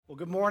Well,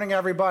 good morning,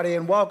 everybody,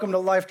 and welcome to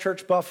Life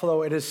Church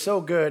Buffalo. It is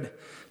so good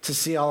to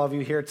see all of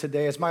you here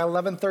today. Is my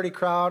 11:30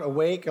 crowd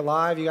awake,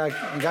 alive? You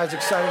guys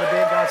excited to be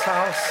in God's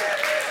house?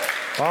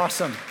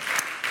 Awesome.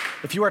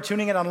 If you are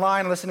tuning in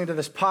online, listening to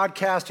this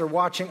podcast, or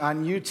watching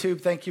on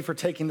YouTube, thank you for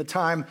taking the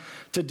time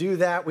to do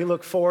that. We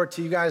look forward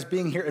to you guys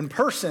being here in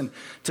person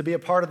to be a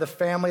part of the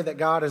family that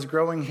God is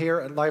growing here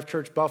at Life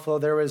Church Buffalo.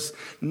 There is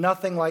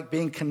nothing like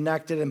being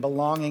connected and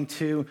belonging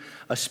to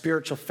a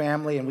spiritual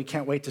family, and we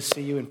can't wait to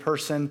see you in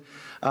person.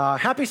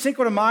 Happy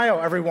Cinco de Mayo,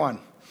 everyone.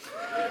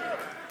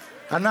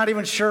 I'm not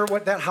even sure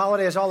what that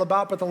holiday is all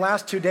about, but the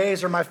last 2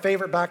 days are my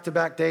favorite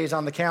back-to-back days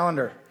on the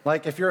calendar.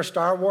 Like if you're a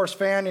Star Wars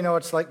fan, you know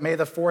it's like May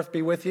the 4th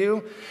be with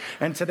you.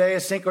 And today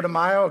is Cinco de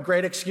Mayo, a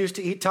great excuse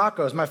to eat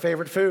tacos, my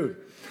favorite food.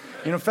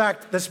 In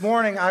fact, this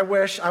morning I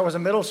wish I was a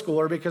middle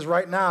schooler because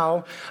right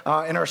now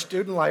in our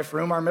student life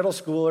room, our middle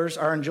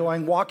schoolers are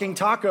enjoying walking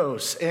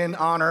tacos in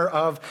honor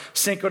of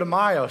Cinco de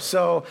Mayo.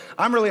 So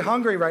I'm really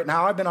hungry right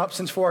now. I've been up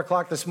since 4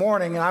 o'clock this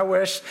morning, and I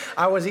wish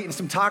I was eating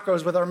some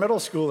tacos with our middle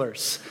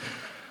schoolers.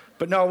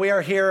 But no, we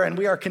are here and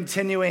we are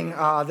continuing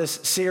this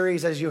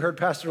series, as you heard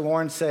Pastor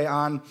Lauren say,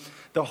 on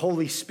the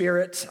Holy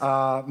Spirit,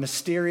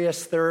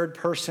 mysterious third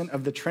person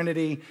of the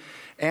Trinity.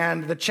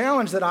 And the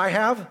challenge that I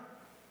have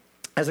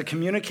as a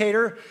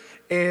communicator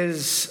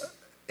is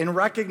in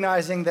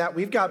recognizing that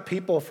we've got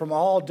people from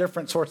all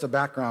different sorts of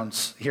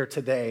backgrounds here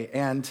today.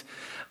 And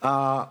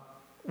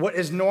what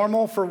is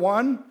normal for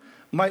one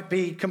might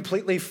be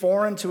completely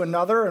foreign to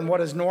another, and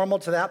what is normal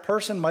to that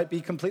person might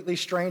be completely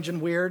strange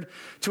and weird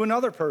to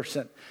another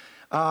person.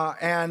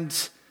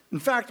 And in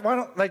fact,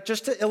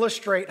 just to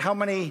illustrate how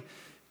many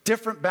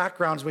different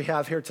backgrounds we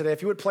have here today,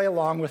 if you would play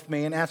along with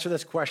me and answer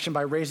this question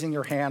by raising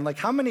your hand, like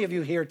how many of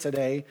you here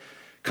today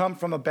come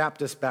from a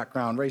Baptist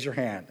background? Raise your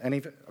hand.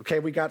 Okay,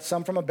 we got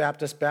some from a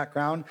Baptist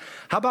background.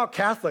 How about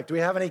Catholic? Do we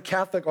have any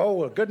Catholic?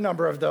 Oh, a good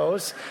number of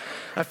those.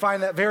 I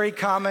find that very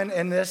common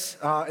in this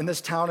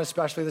town,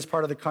 especially this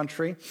part of the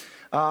country.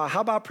 How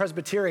about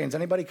Presbyterians?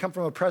 Anybody come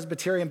from a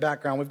Presbyterian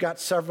background? We've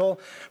got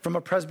several from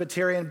a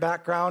Presbyterian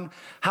background.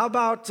 How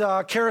about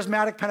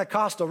Charismatic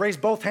Pentecostal? Raise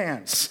both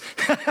hands.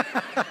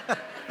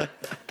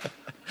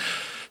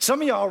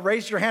 Some of y'all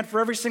raised your hand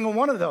for every single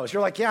one of those.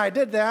 You're like, yeah, I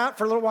did that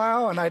for a little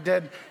while, and I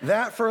did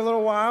that for a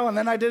little while, and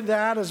then I did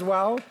that as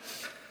well.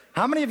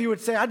 How many of you would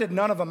say, I did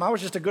none of them? I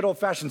was just a good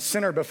old-fashioned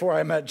sinner before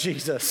I met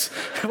Jesus.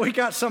 We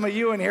got some of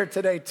you in here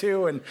today,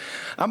 too, and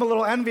I'm a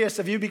little envious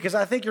of you because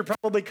I think you're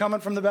probably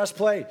coming from the best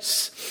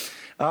place.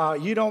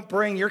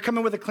 You're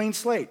coming with a clean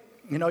slate.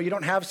 You know, you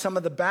don't have some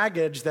of the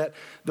baggage that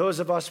those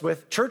of us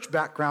with church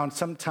backgrounds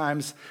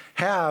sometimes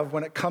have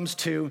when it comes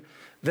to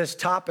this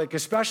topic,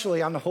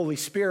 especially on the Holy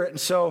Spirit. And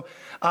so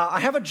I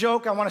have a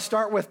joke I want to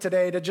start with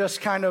today to just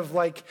kind of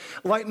like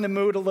lighten the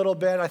mood a little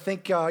bit. I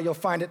think you'll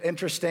find it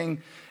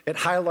interesting. It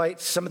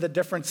highlights some of the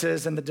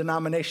differences in the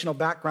denominational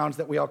backgrounds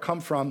that we all come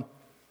from.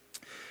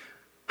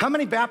 How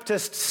many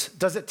Baptists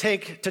does it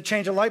take to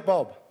change a light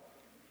bulb?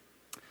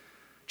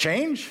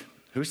 Change?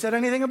 Who said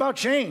anything about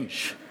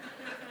change?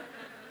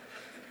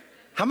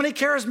 How many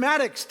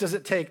Charismatics does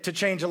it take to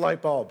change a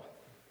light bulb?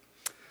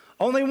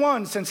 Only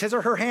one, since his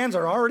or her hands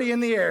are already in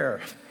the air.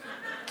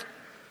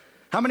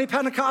 How many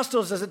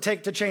Pentecostals does it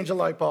take to change a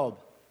light bulb?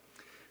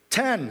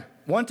 10.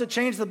 1 to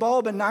change the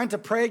bulb and 9 to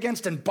pray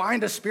against and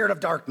bind a spirit of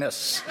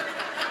darkness.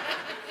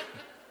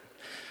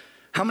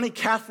 How many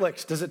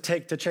Catholics does it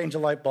take to change a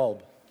light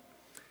bulb?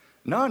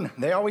 None.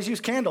 They always use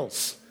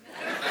candles.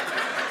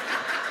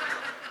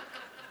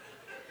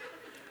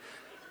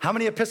 How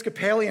many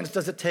Episcopalians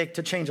does it take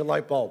to change a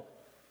light bulb?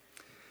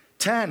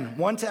 10,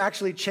 1 to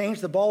actually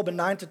change the bulb, and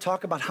 9 to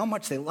talk about how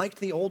much they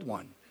liked the old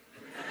one.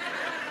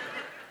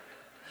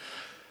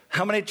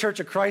 How many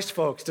Church of Christ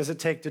folks does it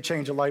take to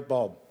change a light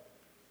bulb?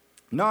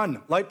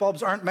 None. Light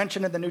bulbs aren't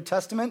mentioned in the New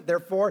Testament,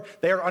 therefore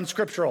they are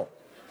unscriptural.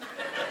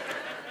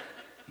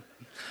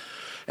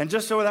 And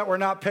just so that we're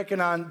not picking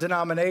on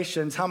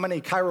denominations, how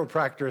many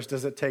chiropractors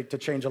does it take to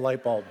change a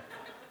light bulb?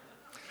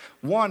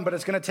 1, but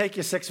it's going to take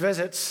you 6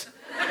 visits.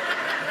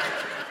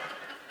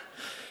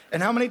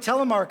 And how many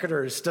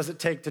telemarketers does it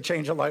take to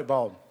change a light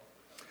bulb?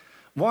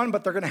 1,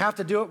 but they're going to have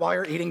to do it while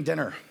you're eating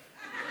dinner.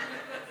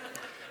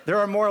 There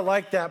are more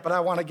like that, but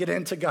I want to get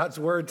into God's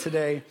word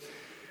today.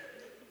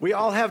 We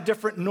all have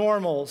different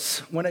normals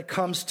when it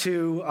comes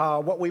to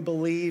what we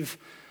believe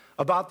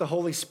about the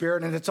Holy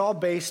Spirit, and it's all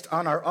based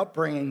on our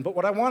upbringing. But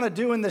what I want to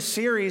do in this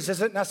series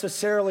isn't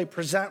necessarily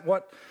present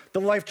what the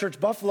Life Church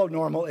Buffalo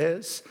normal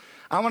is.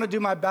 I want to do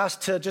my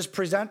best to just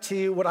present to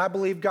you what I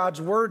believe God's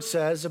word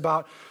says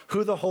about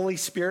who the Holy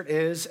Spirit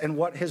is and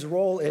what his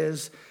role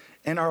is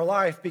in our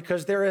life,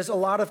 because there is a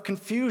lot of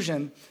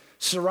confusion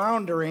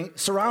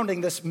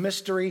surrounding this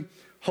mystery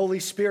Holy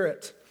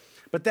Spirit.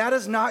 But that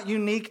is not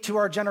unique to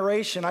our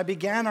generation. I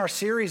began our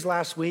series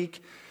last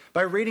week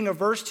by reading a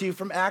verse to you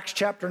from Acts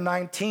chapter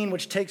 19,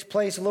 which takes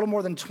place a little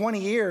more than 20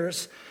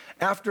 years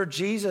after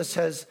Jesus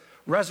has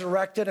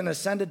resurrected and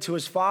ascended to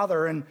his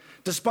Father. And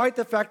despite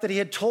the fact that he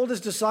had told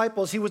his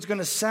disciples he was going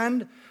to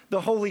send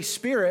the Holy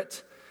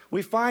Spirit,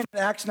 we find in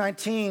Acts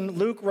 19,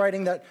 Luke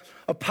writing that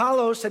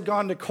Apollos had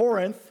gone to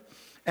Corinth,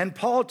 and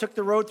Paul took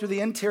the road through the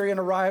interior and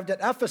arrived at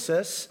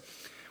Ephesus,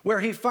 where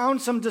he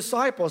found some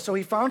disciples. So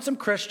he found some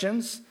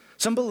Christians,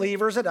 some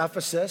believers at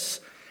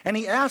Ephesus, and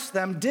he asked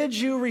them, did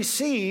you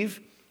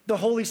receive the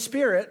Holy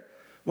Spirit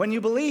when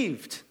you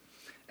believed?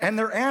 And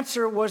their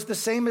answer was the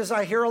same as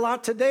I hear a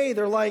lot today.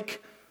 They're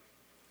like,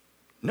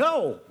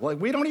 no,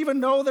 we don't even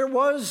know there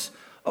was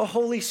a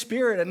Holy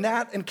Spirit. And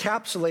that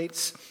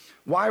encapsulates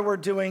why we're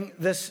doing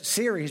this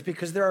series,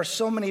 because there are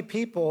so many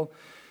people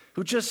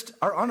who just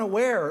are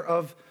unaware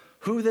of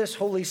who this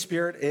Holy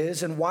Spirit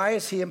is and why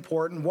is he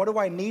important? What do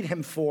I need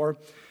him for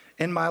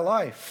in my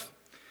life?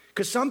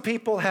 Because some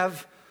people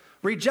have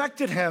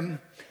rejected him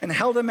and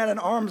held him at an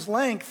arm's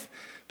length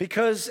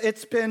because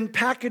it's been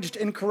packaged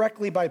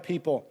incorrectly by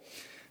people.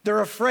 They're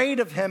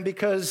afraid of him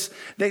because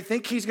they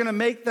think he's going to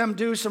make them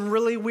do some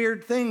really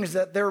weird things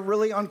that they're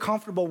really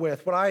uncomfortable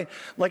with, what I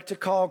like to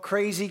call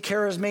crazy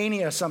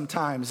charismania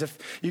sometimes. If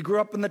you grew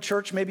up in the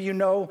church, maybe you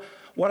know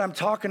what I'm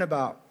talking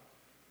about.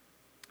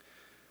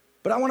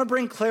 But I want to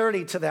bring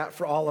clarity to that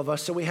for all of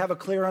us so we have a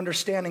clear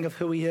understanding of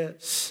who he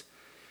is.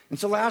 And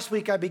so last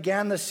week I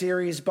began the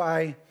series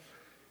by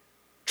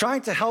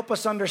trying to help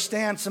us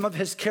understand some of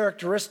his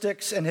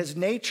characteristics and his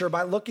nature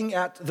by looking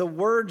at the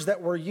words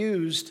that were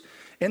used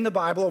in the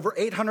Bible over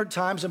 800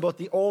 times in both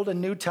the Old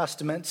and New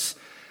Testaments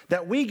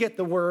that we get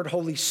the word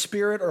Holy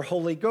Spirit or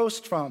Holy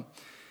Ghost from.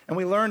 And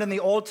we learned in the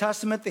Old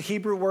Testament the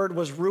Hebrew word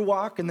was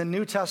ruach. In the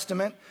New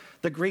Testament,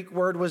 the Greek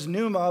word was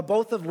pneuma,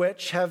 both of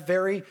which have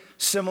very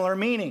similar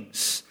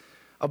meanings.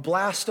 A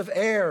blast of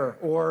air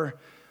or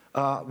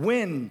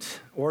wind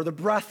or the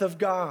breath of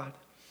God.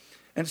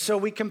 And so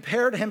we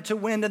compared him to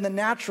wind in the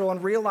natural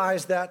and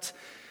realized that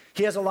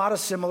he has a lot of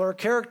similar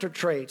character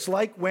traits.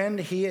 Like wind,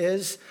 he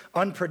is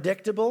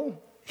unpredictable,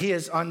 he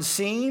is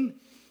unseen,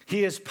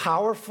 he is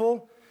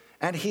powerful,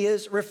 and he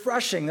is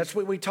refreshing. That's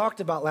what we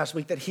talked about last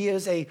week, that he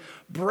is a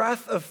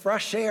breath of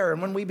fresh air.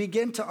 And when we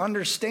begin to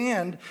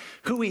understand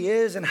who he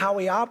is and how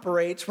he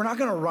operates, we're not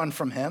going to run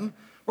from him.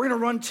 We're going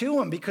to run to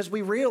him because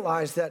we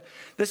realize that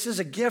this is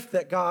a gift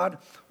that God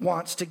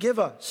wants to give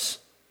us.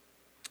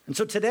 And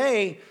so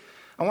today,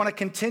 I want to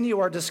continue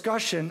our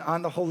discussion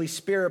on the Holy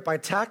Spirit by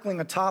tackling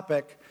a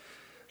topic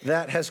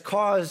that has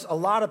caused a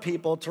lot of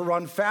people to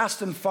run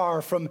fast and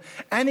far from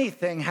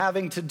anything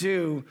having to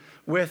do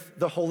with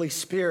the Holy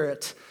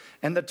Spirit.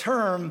 And the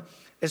term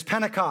is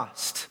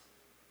Pentecost.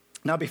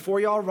 Now, before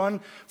you all run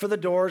for the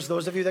doors,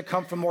 those of you that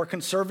come from more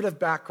conservative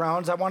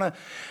backgrounds, I want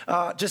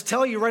to just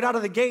tell you right out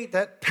of the gate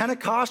that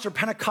Pentecost or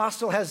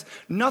Pentecostal has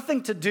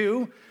nothing to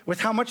do with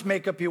how much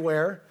makeup you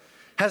wear,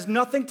 has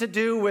nothing to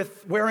do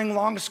with wearing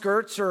long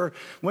skirts or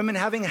women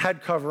having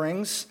head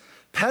coverings.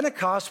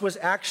 Pentecost was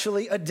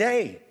actually a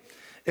day.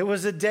 It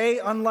was a day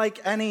unlike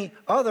any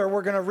other.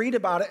 We're going to read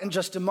about it in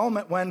just a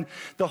moment when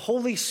the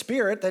Holy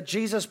Spirit that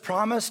Jesus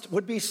promised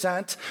would be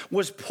sent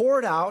was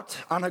poured out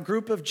on a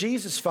group of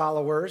Jesus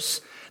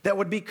followers that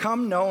would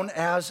become known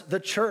as the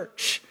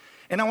church.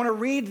 And I want to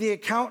read the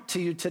account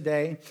to you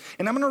today.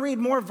 And I'm going to read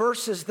more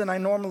verses than I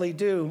normally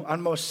do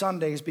on most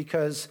Sundays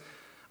because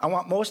I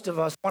want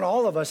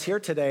all of us here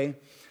today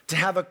to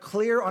have a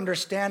clear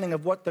understanding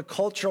of what the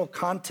cultural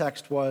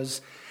context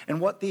was and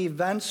what the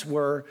events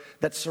were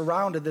that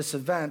surrounded this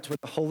event where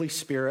the Holy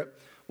Spirit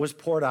was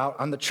poured out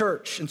on the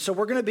church. And so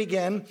we're going to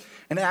begin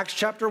in Acts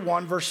chapter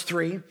 1, verse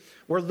 3,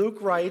 where Luke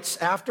writes,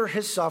 after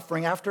his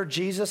suffering, after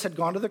Jesus had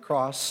gone to the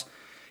cross,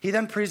 he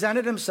then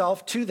presented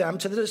himself to them,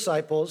 to the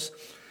disciples,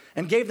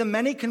 and gave them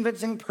many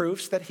convincing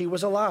proofs that he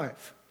was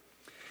alive.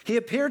 He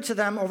appeared to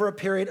them over a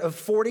period of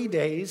 40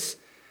 days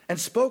and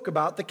spoke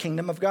about the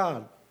kingdom of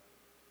God.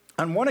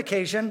 On one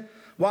occasion,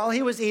 while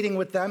he was eating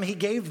with them, he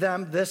gave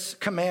them this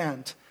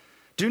command: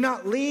 do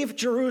not leave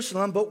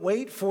Jerusalem, but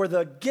wait for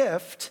the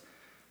gift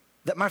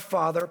that my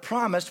Father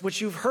promised,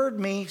 which you've heard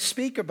me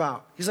speak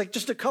about. He's like,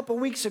 just a couple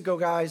weeks ago,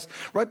 guys,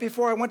 right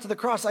before I went to the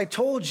cross, I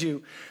told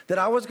you that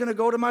I was going to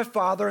go to my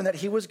Father and that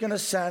he was going to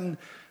send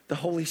the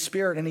Holy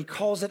Spirit. And he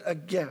calls it a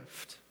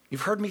gift.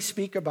 You've heard me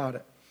speak about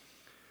it.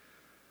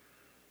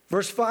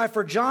 Verse 5,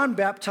 for John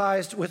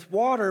baptized with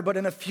water, but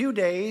in a few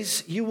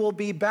days you will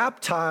be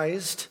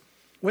baptized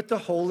with the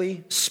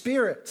Holy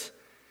Spirit.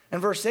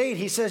 And verse 8,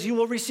 he says, you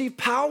will receive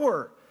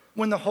power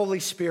when the Holy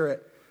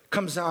Spirit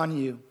comes on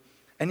you.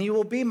 And you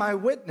will be my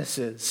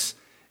witnesses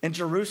in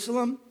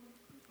Jerusalem,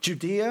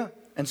 Judea,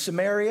 and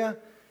Samaria,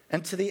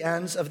 and to the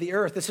ends of the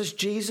earth. This is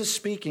Jesus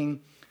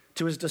speaking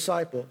to his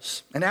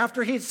disciples. And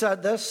after he'd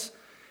said this,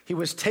 he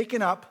was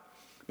taken up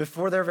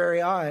before their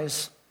very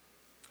eyes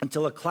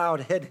until a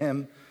cloud hid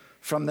him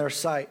from their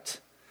sight.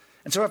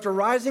 And so after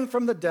rising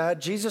from the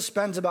dead, Jesus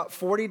spends about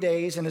 40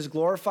 days in his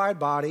glorified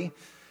body,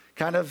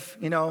 kind of,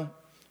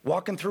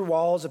 walking through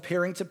walls,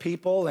 appearing to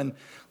people, and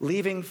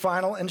leaving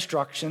final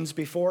instructions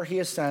before he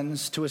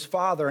ascends to his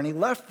Father. And he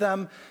left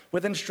them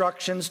with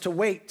instructions to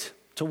wait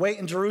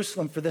in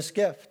Jerusalem for this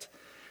gift.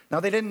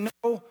 Now, they didn't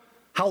know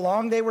how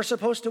long they were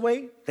supposed to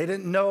wait. They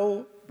didn't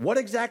know what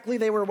exactly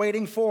they were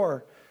waiting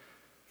for.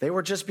 They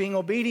were just being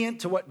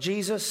obedient to what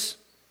Jesus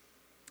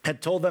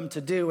had told them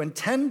to do. And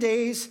 10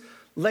 days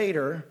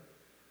later,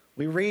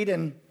 we read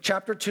in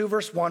chapter 2,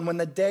 verse 1, when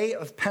the day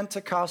of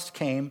Pentecost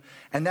came,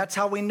 and that's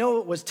how we know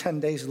it was 10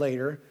 days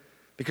later,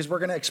 because we're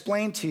going to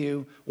explain to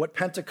you what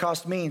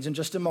Pentecost means in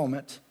just a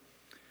moment.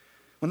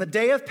 When the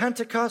day of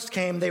Pentecost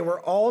came, they were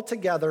all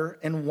together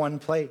in one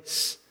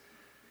place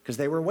because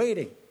they were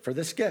waiting for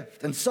this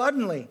gift. And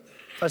suddenly,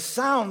 a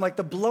sound like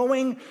the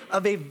blowing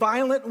of a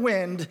violent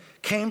wind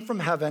came from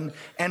heaven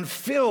and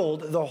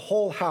filled the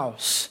whole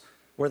house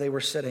where they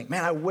were sitting.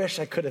 Man, I wish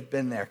I could have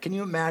been there. Can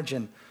you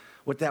imagine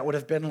what that would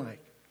have been like?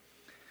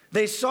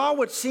 They saw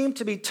what seemed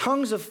to be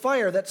tongues of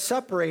fire that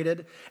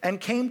separated and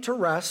came to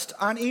rest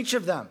on each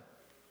of them.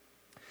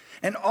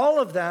 And all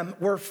of them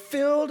were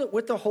filled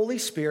with the Holy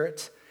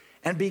Spirit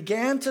and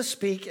began to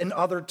speak in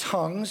other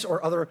tongues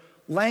or other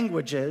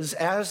languages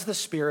as the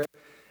Spirit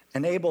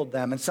enabled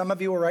them. And some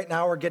of you right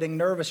now are getting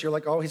nervous. You're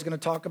like, oh, he's going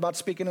to talk about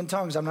speaking in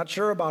tongues. I'm not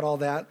sure about all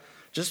that.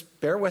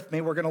 Just bear with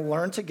me. We're going to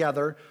learn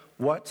together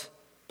what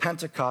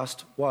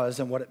Pentecost was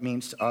and what it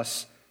means to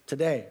us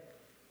today.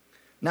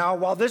 Now,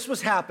 while this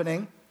was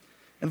happening,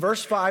 in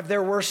verse 5,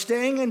 there were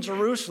staying in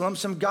Jerusalem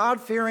some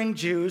God-fearing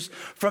Jews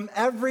from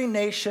every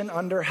nation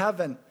under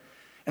heaven.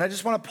 And I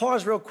just want to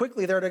pause real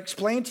quickly there to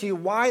explain to you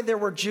why there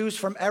were Jews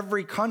from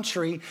every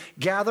country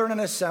gathered and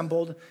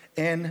assembled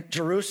in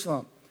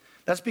Jerusalem.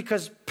 That's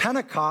because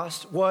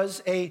Pentecost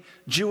was a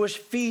Jewish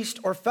feast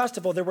or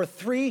festival. There were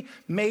 3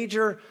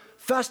 major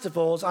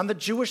festivals on the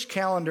Jewish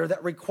calendar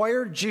that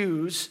required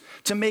Jews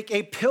to make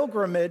a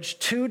pilgrimage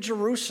to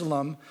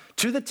Jerusalem,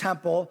 to the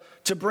temple,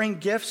 to bring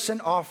gifts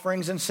and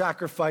offerings and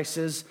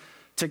sacrifices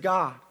to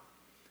God.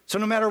 So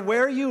no matter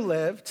where you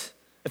lived,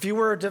 if you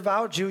were a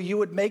devout Jew, you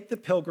would make the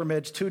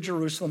pilgrimage to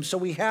Jerusalem. So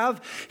we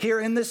have here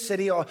in this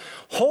city a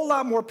whole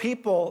lot more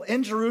people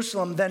in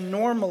Jerusalem than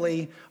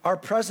normally are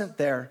present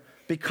there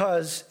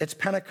because it's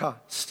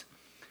Pentecost.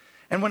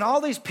 And when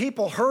all these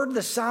people heard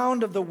the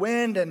sound of the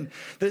wind and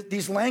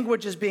these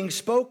languages being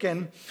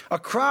spoken, a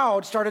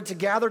crowd started to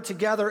gather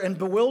together in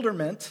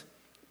bewilderment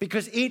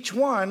because each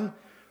one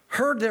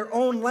heard their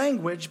own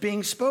language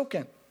being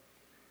spoken.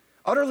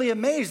 Utterly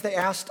amazed, they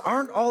asked,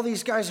 aren't all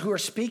these guys who are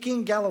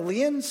speaking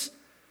Galileans?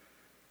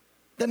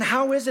 Then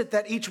how is it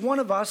that each one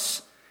of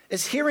us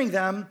is hearing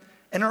them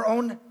in our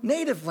own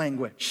native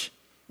language?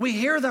 We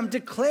hear them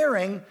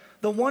declaring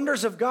the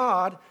wonders of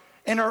God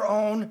in our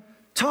own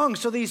tongue.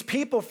 So these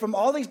people from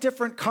all these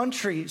different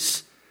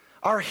countries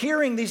are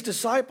hearing these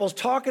disciples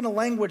talk in a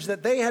language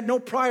that they had no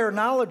prior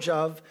knowledge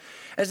of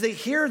as they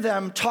hear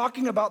them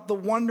talking about the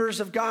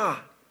wonders of God.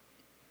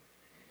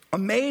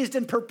 Amazed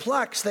and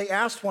perplexed, they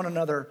asked one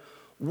another,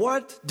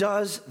 what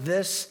does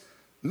this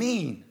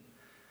mean?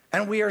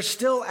 And we are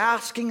still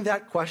asking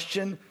that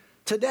question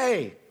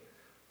today.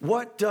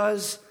 What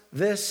does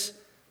this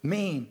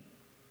mean?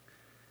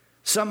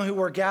 Some who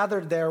were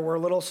gathered there were a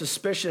little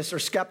suspicious or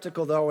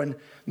skeptical, though, and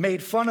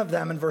made fun of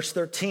them in verse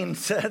 13,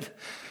 said,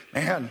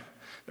 man,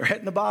 they're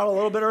hitting the bottle a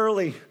little bit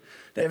early.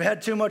 They've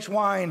had too much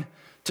wine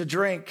to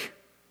drink.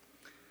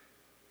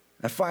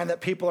 I find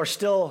that people are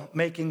still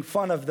making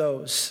fun of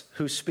those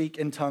who speak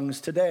in tongues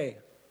today.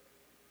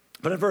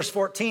 But in verse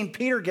 14,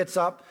 Peter gets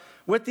up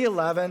with the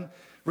 11,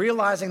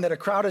 realizing that a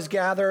crowd is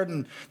gathered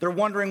and they're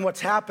wondering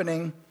what's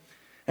happening.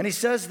 And he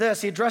says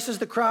this, he addresses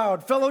the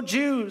crowd, fellow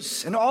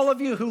Jews and all of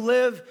you who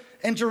live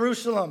in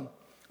Jerusalem,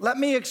 let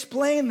me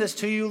explain this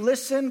to you.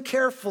 Listen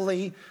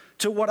carefully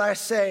to what I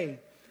say.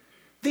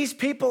 These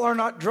people are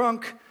not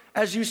drunk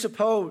as you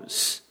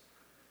suppose,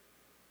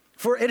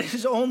 for it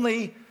is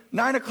only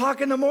 9 o'clock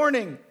in the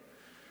morning.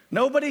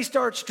 Nobody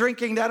starts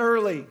drinking that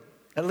early.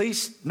 At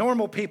least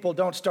normal people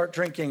don't start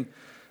drinking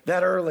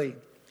that early.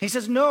 He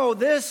says, no,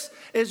 this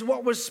is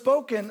what was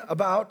spoken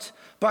about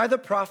by the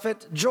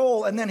prophet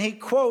Joel. And then he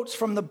quotes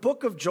from the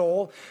book of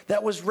Joel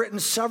that was written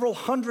several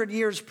hundred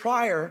years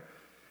prior.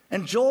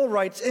 And Joel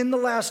writes, in the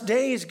last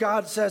days,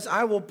 God says,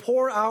 I will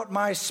pour out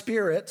my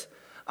spirit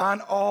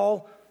on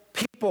all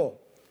people.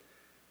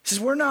 He says,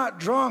 we're not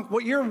drunk.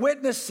 What you're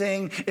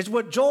witnessing is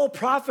what Joel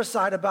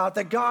prophesied about,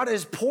 that God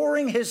is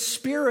pouring his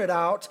spirit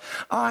out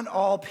on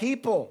all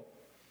people.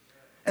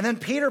 And then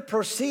Peter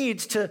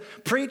proceeds to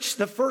preach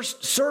the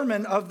first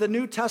sermon of the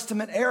New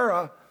Testament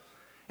era.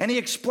 And he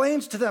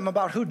explains to them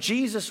about who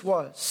Jesus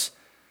was,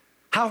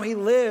 how he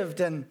lived,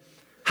 and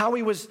how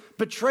he was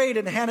betrayed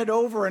and handed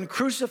over and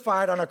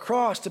crucified on a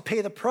cross to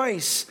pay the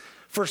price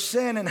for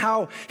sin, and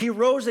how he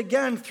rose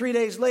again 3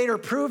 days later,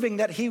 proving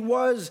that he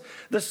was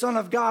the Son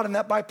of God and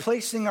that by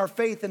placing our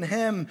faith in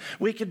him,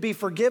 we could be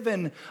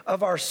forgiven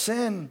of our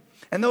sin.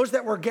 And those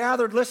that were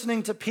gathered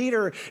listening to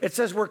Peter, it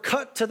says, were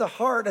cut to the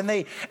heart. And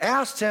they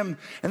asked him,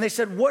 and they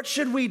said, what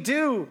should we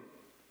do?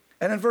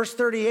 And in verse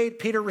 38,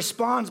 Peter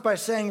responds by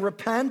saying,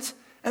 repent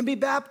and be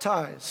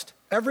baptized,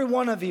 every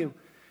one of you,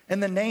 in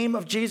the name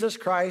of Jesus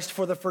Christ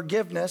for the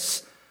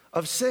forgiveness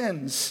of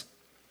sins.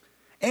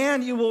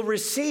 And you will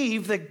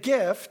receive the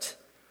gift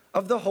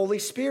of the Holy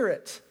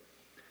Spirit.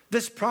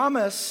 This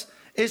promise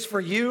is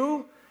for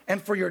you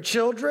and for your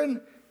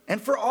children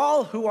and for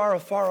all who are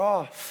afar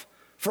off,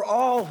 for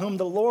all whom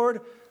the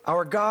Lord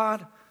our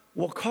God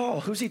will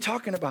call. Who's he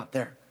talking about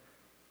there?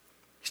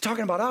 He's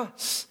talking about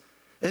us.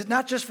 It's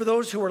not just for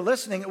those who are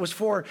listening. It was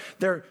for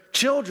their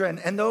children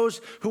and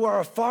those who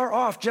are afar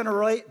off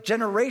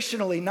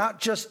generationally, not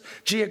just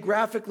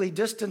geographically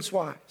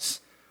distance-wise.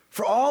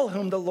 For all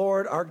whom the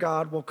Lord our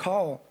God will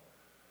call.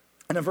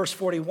 And in verse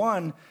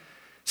 41, it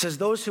says,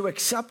 those who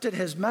accepted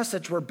his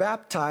message were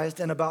baptized,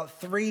 and about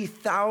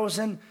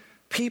 3,000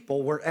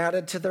 people were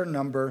added to their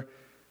number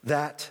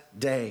that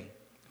day.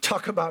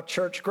 Talk about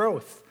church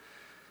growth.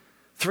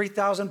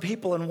 3,000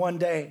 people in one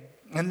day.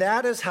 And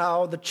that is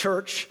how the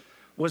church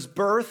was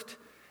birthed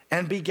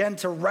and began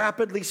to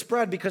rapidly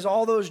spread, because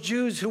all those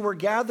Jews who were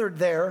gathered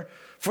there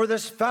for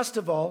this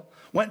festival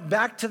went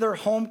back to their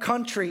home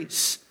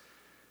countries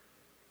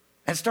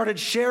and started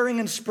sharing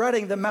and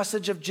spreading the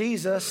message of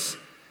Jesus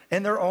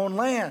in their own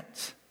land.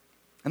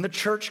 And the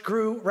church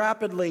grew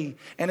rapidly,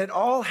 and it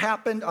all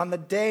happened on the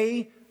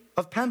day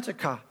of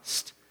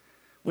Pentecost,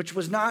 which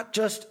was not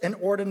just an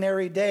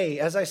ordinary day.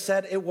 As I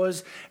said, it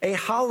was a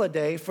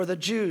holiday for the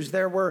Jews.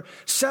 There were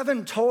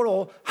 7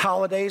 total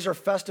holidays or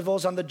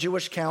festivals on the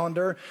Jewish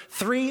calendar,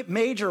 3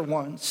 major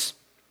ones.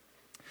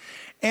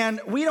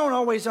 And we don't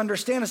always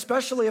understand,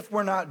 especially if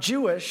we're not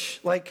Jewish,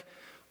 like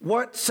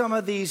what some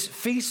of these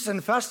feasts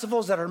and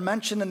festivals that are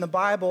mentioned in the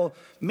Bible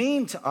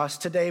mean to us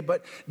today.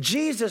 But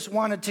Jesus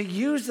wanted to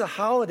use the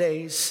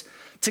holidays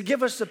to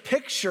give us a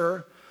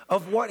picture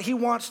of what he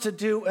wants to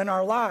do in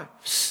our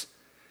lives.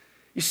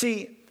 You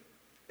see,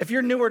 if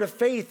you're newer to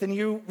faith and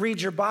you read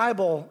your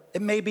Bible,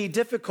 it may be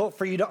difficult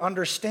for you to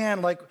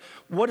understand, like,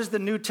 what is the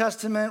New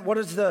Testament? What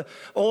is the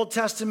Old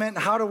Testament?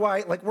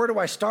 Where do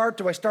I start?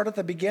 Do I start at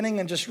the beginning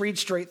and just read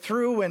straight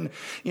through? And,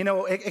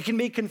 it can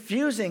be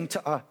confusing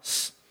to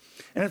us.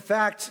 And in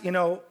fact,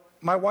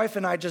 my wife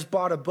and I just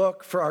bought a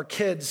book for our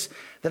kids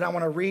that I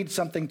want to read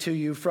something to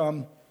you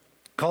from,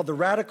 called The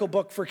Radical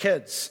Book for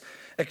Kids,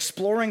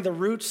 Exploring the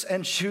Roots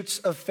and Shoots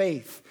of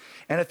Faith.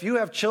 And if you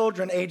have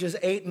children ages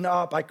 8 and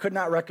up, I could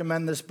not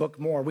recommend this book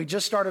more. We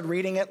just started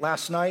reading it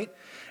last night,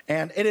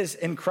 and it is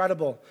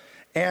incredible.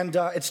 And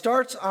it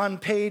starts on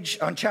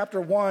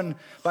chapter 1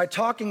 by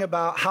talking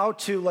about how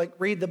to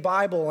read the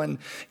Bible and,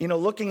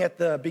 looking at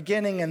the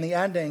beginning and the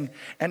ending.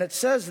 And it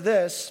says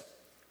this,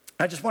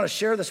 I just want to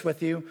share this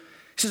with you.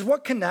 It says,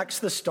 what connects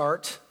the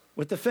start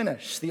with the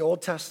finish, the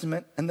Old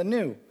Testament and the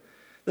New?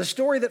 The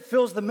story that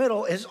fills the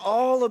middle is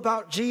all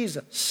about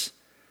Jesus.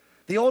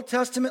 The Old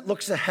Testament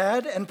looks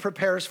ahead and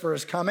prepares for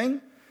his coming.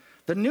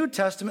 The New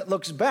Testament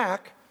looks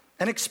back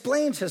and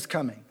explains his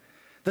coming.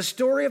 The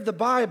story of the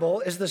Bible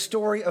is the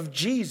story of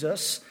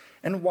Jesus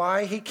and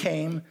why he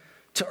came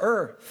to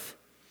earth.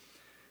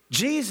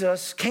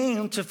 Jesus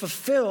came to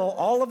fulfill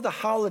all of the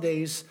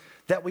holidays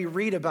that we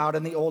read about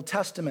in the Old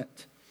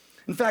Testament.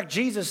 In fact,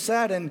 Jesus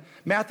said in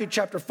Matthew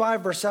chapter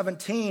 5, verse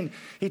 17,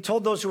 he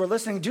told those who were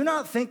listening, do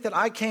not think that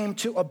I came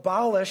to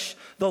abolish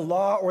the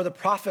law or the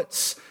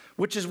prophets,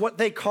 which is what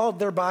they called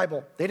their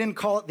Bible. They didn't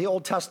call it the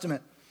Old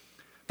Testament.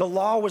 The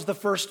law was the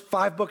first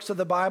 5 books of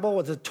the Bible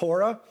with the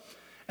Torah,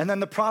 and then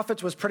the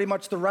prophets was pretty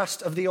much the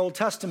rest of the Old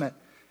Testament.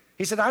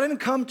 He said, I didn't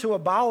come to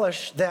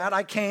abolish that.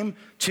 I came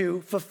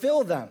to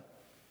fulfill them.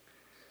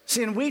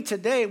 See, and we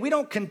today, we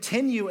don't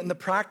continue in the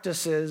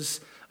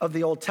practices of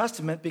the Old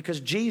Testament because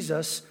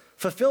Jesus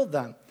fulfilled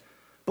them.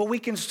 But we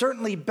can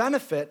certainly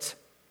benefit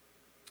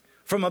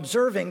from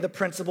observing the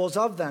principles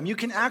of them. You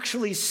can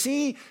actually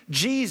see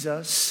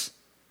Jesus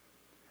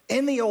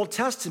in the Old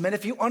Testament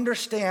if you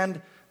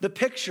understand the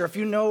picture, if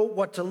you know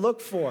what to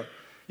look for.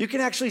 You can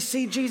actually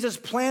see Jesus'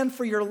 plan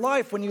for your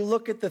life when you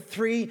look at the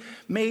 3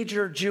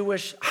 major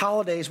Jewish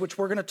holidays, which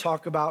we're going to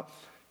talk about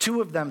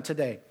 2 of them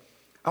today.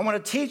 I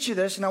want to teach you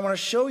this and I want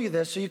to show you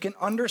this so you can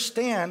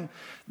understand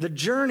the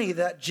journey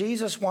that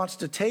Jesus wants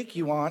to take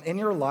you on in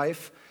your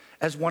life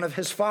as one of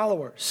his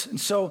followers. And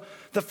so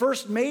the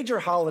first major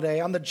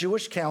holiday on the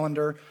Jewish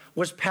calendar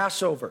was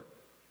Passover.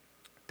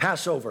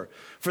 Passover.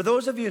 For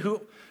those of you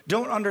who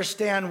don't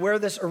understand where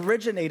this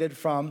originated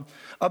from,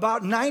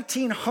 about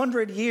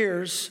 1900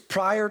 years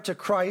prior to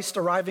Christ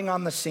arriving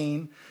on the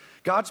scene,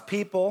 God's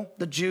people,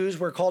 the Jews,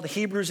 were called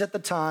Hebrews at the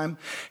time,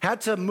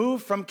 had to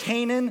move from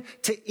Canaan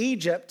to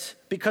Egypt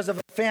because of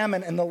a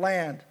famine in the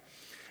land.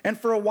 And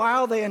for a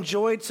while, they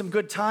enjoyed some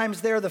good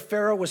times there. The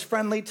Pharaoh was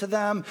friendly to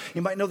them.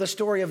 You might know the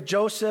story of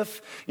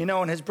Joseph,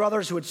 and his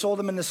brothers who had sold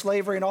him into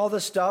slavery and all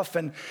this stuff.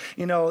 And,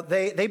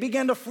 they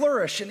began to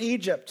flourish in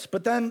Egypt.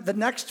 But then the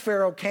next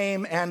Pharaoh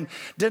came and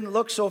didn't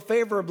look so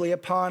favorably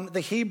upon the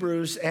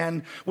Hebrews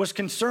and was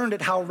concerned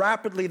at how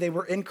rapidly they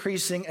were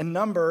increasing in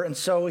number. And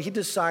so he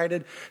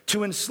decided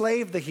to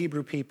enslave the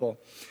Hebrew people.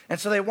 And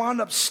so they wound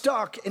up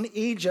stuck in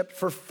Egypt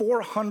for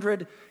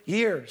 400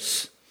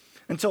 years.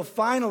 Until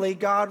finally,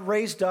 God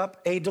raised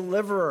up a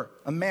deliverer,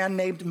 a man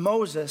named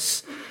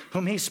Moses,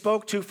 whom he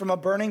spoke to from a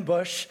burning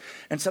bush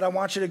and said, I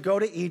want you to go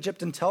to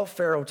Egypt and tell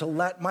Pharaoh to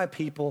let my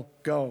people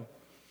go.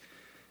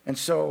 And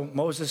so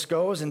Moses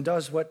goes and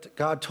does what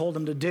God told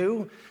him to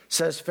do,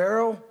 says,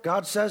 Pharaoh,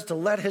 God says to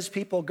let his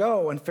people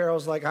go. And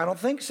Pharaoh's like, I don't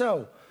think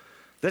so.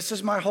 This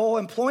is my whole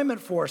employment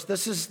force.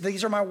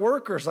 These are my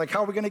workers. Like,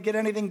 how are we going to get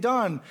anything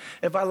done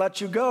if I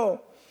let you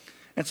go?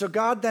 And so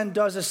God then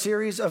does a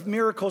series of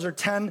miracles, or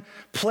 10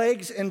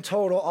 plagues in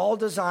total, all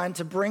designed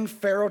to bring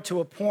Pharaoh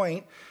to a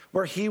point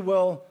where he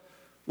will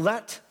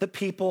let the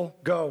people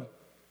go.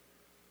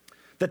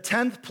 The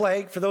 10th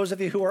plague, for those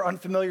of you who are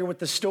unfamiliar with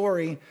the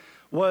story,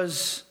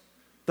 was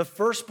the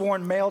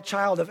firstborn male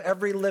child of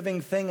every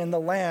living thing in the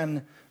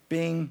land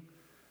being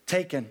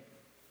taken,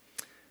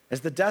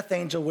 as the death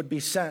angel would be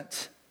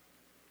sent.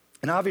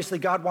 And obviously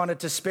God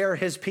wanted to spare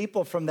his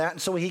people from that,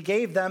 and so he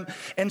gave them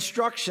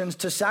instructions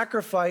to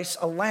sacrifice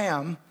a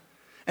lamb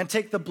and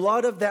take the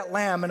blood of that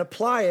lamb and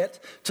apply it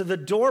to the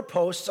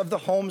doorposts of the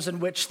homes in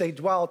which they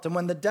dwelt. And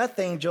when the death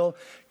angel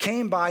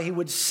came by, he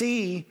would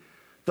see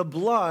the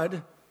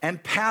blood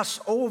and pass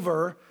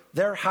over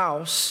their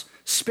house,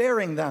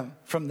 sparing them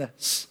from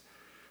this.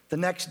 The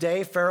next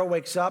day, Pharaoh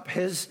wakes up.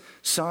 His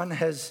son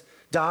has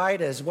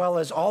died, as well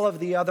as all of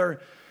the other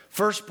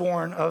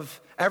firstborn of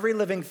every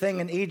living thing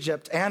in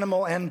Egypt,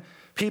 animal and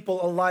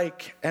people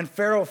alike. And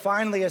Pharaoh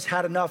finally has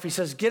had enough. He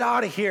says, "Get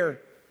out of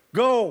here.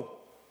 Go.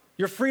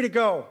 You're free to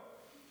go."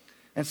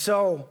 And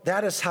so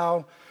that is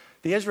how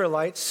the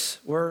Israelites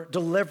were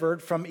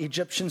delivered from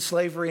Egyptian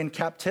slavery and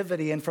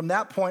captivity. And from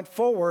that point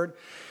forward,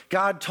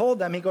 God told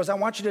them, he goes, "I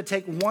want you to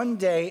take one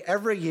day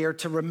every year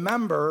to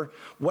remember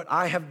what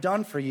I have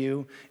done for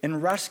you in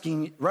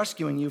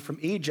rescuing you from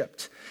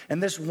Egypt."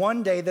 And this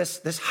one day,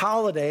 this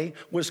holiday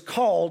was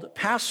called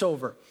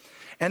Passover.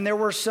 And there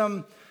were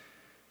some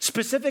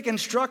specific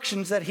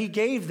instructions that he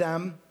gave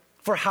them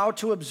for how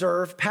to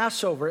observe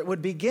Passover. It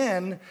would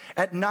begin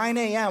at 9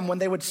 a.m. when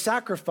they would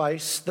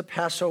sacrifice the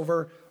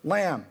Passover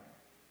lamb,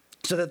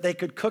 so that they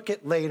could cook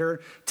it later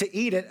to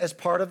eat it as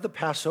part of the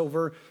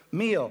Passover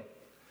meal.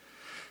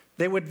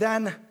 They would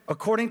then,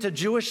 according to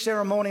Jewish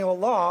ceremonial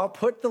law,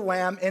 put the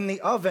lamb in the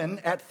oven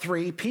at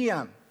 3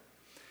 p.m.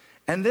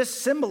 And this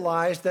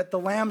symbolized that the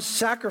lamb's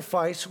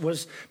sacrifice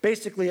was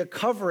basically a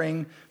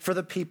covering for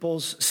the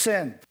people's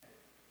sin.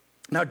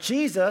 Now,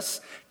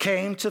 Jesus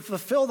came to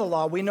fulfill the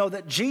law. We know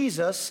that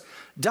Jesus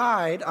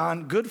died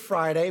on Good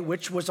Friday,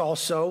 which was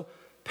also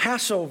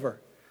Passover.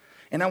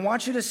 And I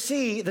want you to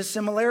see the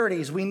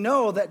similarities. We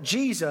know that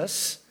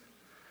Jesus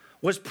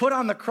was put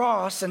on the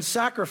cross and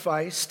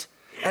sacrificed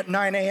at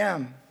 9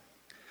 a.m.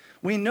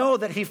 We know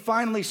that he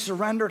finally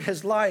surrendered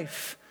his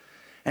life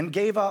and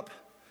gave up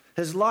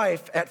his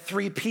life at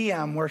 3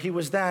 p.m., where he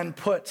was then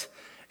put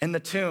in the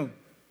tomb.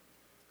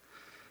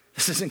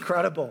 This is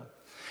incredible.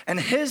 And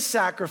his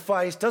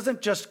sacrifice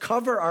doesn't just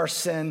cover our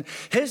sin,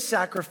 his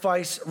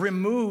sacrifice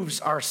removes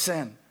our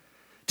sin.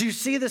 Do you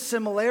see the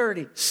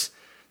similarities?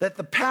 That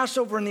the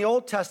Passover in the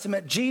Old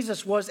Testament,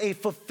 Jesus was a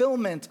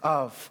fulfillment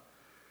of.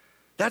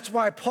 That's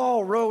why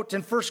Paul wrote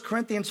in 1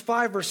 Corinthians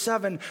 5, verse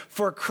 7,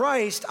 "For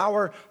Christ,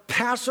 our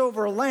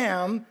Passover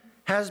lamb,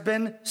 has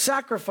been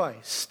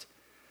sacrificed."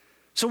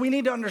 So we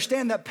need to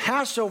understand that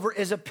Passover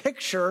is a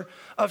picture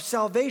of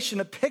salvation,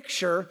 a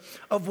picture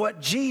of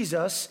what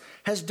Jesus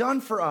has done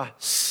for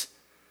us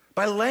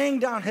by laying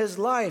down his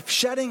life,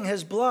 shedding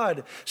his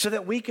blood, so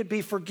that we could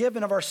be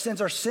forgiven of our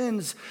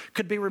sins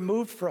could be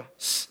removed for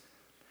us.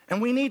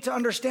 And we need to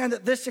understand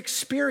that this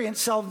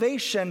experience,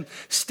 salvation,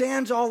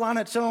 stands all on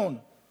its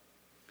own.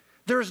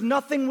 There's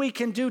nothing we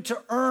can do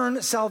to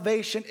earn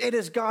salvation. It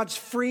is God's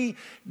free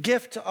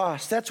gift to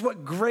us. That's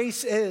what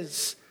grace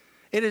is.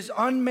 It is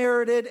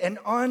unmerited and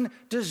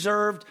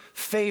undeserved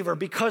favor.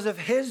 Because of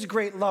his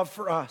great love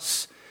for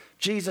us,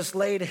 Jesus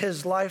laid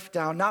his life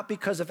down, not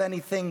because of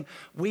anything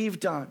we've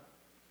done.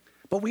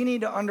 But we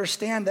need to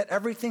understand that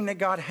everything that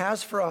God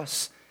has for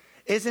us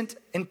isn't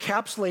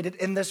encapsulated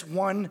in this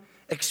one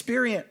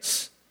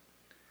experience.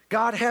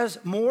 God has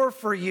more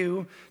for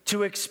you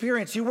to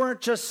experience. You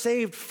weren't just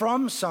saved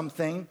from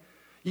something,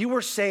 you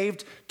were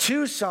saved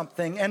to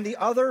something. And the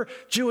other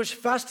Jewish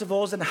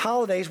festivals and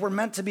holidays were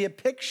meant to be a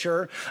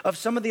picture of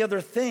some of the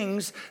other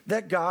things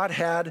that God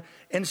had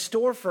in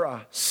store for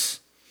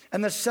us.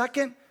 And the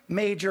second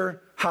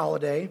major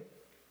holiday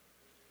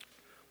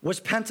was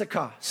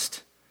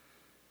Pentecost.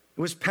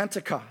 It was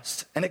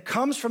Pentecost. And it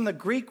comes from the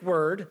Greek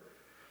word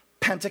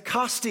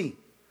Pentecosti,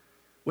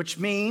 which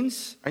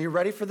means, are you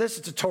ready for this?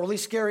 It's a totally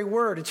scary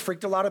word. It's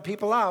freaked a lot of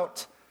people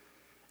out.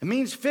 It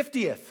means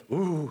 50th.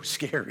 Ooh,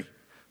 scary.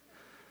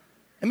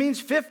 It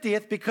means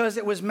 50th because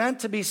it was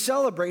meant to be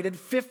celebrated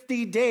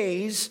 50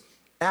 days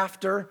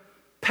after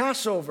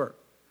Passover.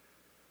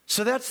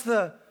 So that's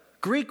the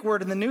Greek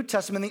word in the New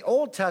Testament. In the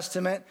Old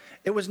Testament,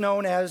 it was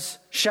known as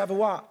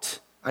Shavuot.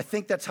 I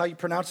think that's how you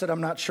pronounce it.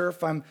 I'm not sure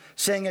if I'm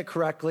saying it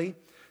correctly.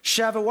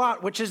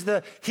 Shavuot, which is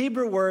the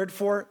Hebrew word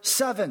for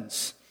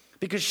sevens,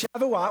 because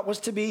Shavuot was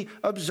to be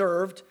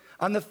observed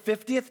on the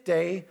 50th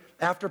day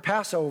after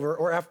Passover,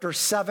 or after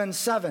 7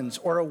 sevens,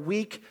 or a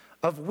week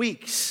of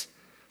weeks.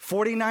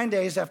 49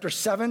 days after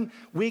 7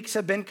 weeks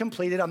had been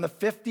completed, on the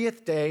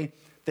 50th day,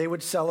 they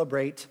would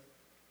celebrate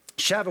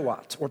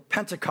Shavuot, or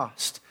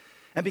Pentecost.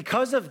 And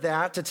because of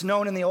that, it's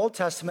known in the Old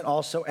Testament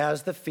also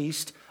as the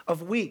Feast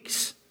of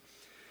Weeks.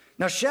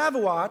 Now,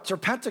 Shavuot, or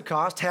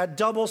Pentecost, had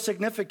double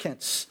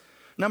significance.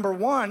 Number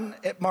one,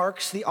 it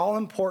marks the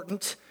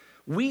all-important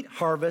wheat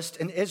harvest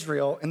in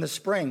Israel in the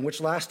spring,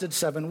 which lasted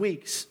 7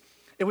 weeks.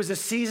 It was a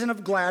season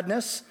of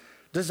gladness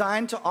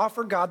designed to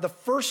offer God the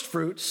first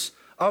fruits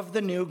of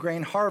the new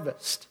grain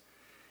harvest.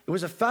 It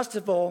was a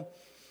festival,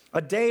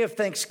 a day of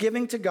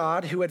thanksgiving to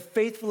God who had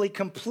faithfully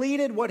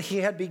completed what he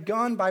had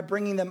begun by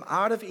bringing them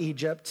out of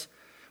Egypt,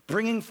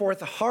 bringing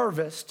forth a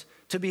harvest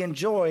to be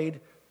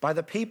enjoyed by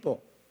the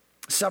people.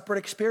 Separate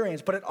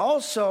experience. But it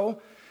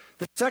also,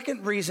 the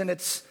second reason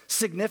it's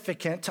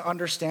significant to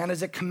understand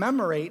is it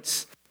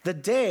commemorates the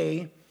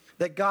day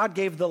that God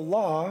gave the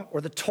law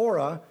or the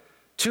Torah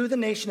to the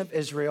nation of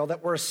Israel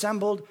that were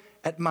assembled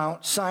at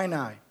Mount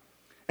Sinai.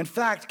 In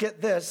fact,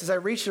 get this, as I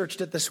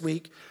researched it this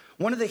week,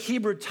 one of the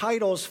Hebrew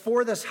titles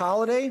for this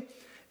holiday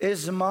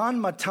is Zman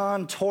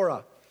Matan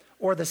Torah,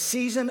 or the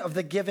season of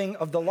the giving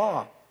of the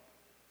law.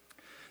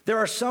 There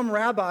are some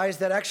rabbis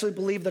that actually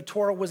believe the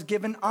Torah was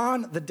given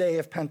on the day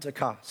of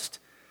Pentecost.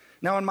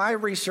 Now, in my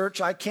research,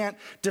 I can't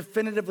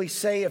definitively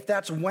say if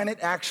that's when it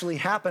actually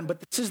happened, but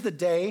this is the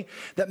day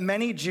that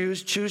many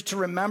Jews choose to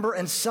remember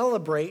and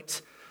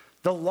celebrate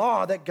the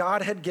law that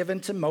God had given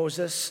to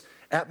Moses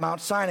at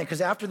Mount Sinai.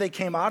 Because after they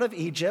came out of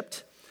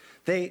Egypt,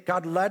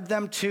 God led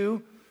them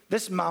to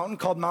this mountain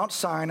called Mount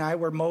Sinai,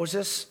 where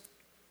Moses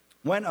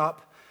went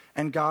up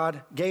and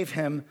God gave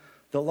him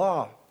the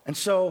law. And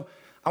so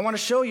I want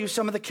to show you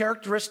some of the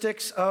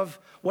characteristics of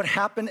what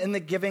happened in the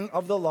giving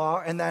of the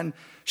law, and then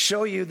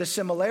show you the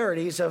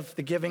similarities of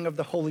the giving of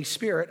the Holy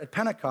Spirit at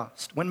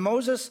Pentecost. When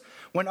Moses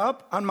went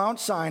up on Mount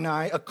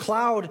Sinai, a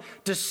cloud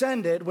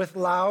descended with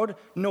loud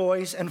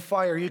noise and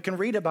fire. You can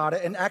read about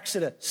it in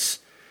Exodus.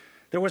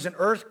 There was an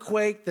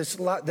earthquake,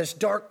 this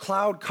dark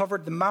cloud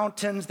covered the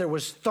mountains, there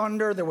was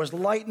thunder, there was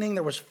lightning,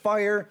 there was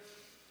fire.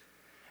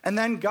 And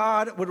then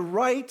God would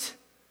write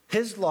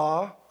his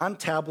law on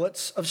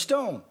tablets of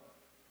stone.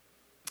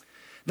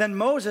 Then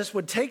Moses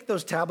would take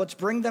those tablets,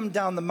 bring them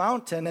down the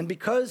mountain, and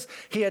because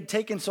he had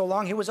taken so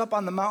long, he was up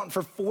on the mountain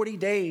for 40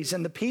 days,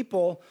 and the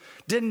people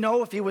didn't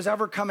know if he was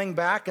ever coming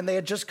back, and they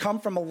had just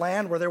come from a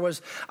land where there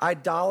was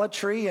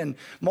idolatry and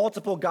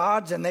multiple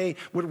gods, and they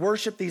would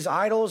worship these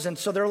idols, and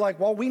so they're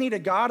like, well, we need a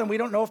God, and we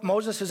don't know if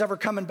Moses is ever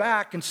coming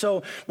back, and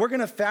so we're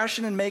going to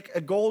fashion and make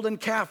a golden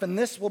calf, and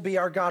this will be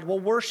our God. We'll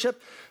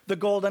worship the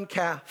golden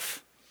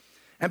calf.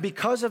 And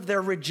because of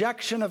their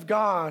rejection of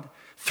God,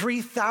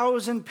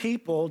 3,000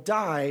 people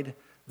died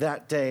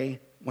that day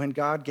when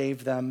God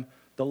gave them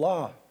the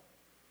law.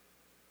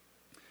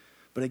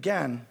 But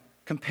again,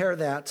 compare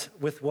that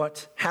with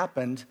what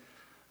happened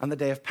on the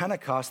day of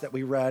Pentecost that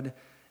we read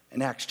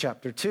in Acts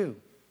chapter 2.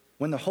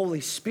 When the Holy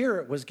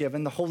Spirit was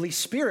given, the Holy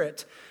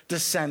Spirit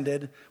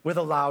descended with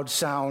a loud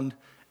sound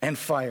and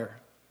fire.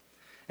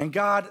 And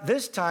God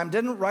this time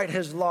didn't write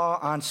his law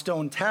on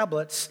stone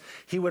tablets.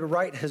 He would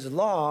write his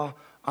law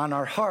on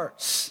our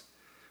hearts,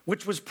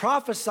 which was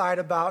prophesied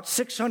about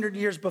 600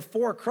 years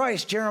before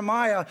Christ.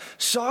 Jeremiah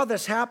saw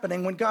this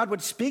happening when God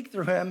would speak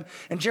through him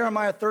in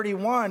Jeremiah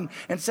 31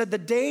 and said, the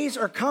days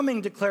are coming,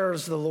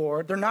 declares the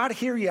Lord. They're not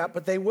here yet,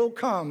 but they will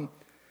come,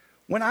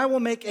 when I will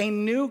make a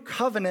new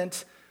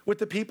covenant with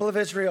the people of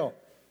Israel.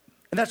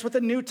 And that's what the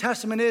New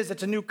Testament is.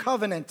 It's a new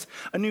covenant,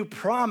 a new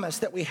promise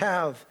that we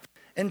have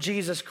in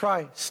Jesus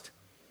Christ.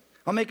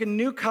 I'll make a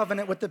new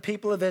covenant with the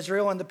people of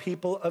Israel and the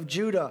people of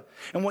Judah.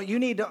 And what you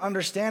need to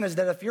understand is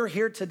that if you're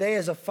here today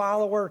as a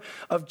follower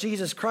of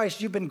Jesus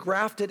Christ, you've been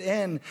grafted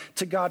in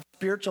to God's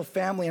spiritual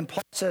family. And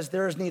Paul says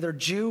there is neither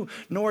Jew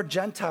nor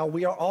Gentile.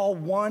 We are all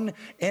one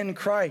in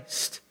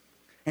Christ.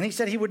 And he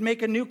said he would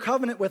make a new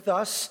covenant with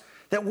us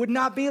that would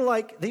not be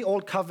like the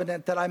old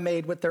covenant that I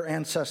made with their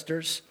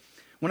ancestors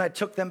when I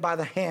took them by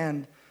the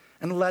hand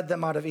and led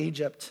them out of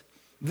Egypt.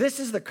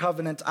 This is the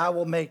covenant I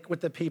will make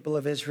with the people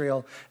of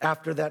Israel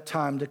after that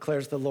time,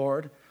 declares the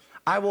Lord.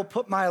 I will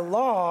put my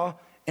law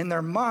in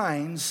their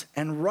minds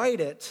and write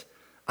it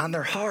on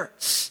their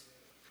hearts.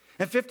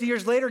 And 50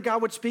 years later,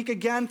 God would speak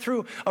again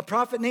through a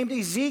prophet named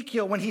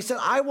Ezekiel when he said,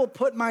 I will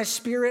put my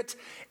spirit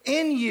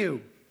in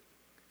you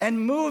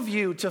and move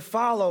you to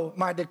follow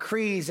my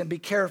decrees and be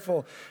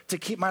careful to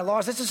keep my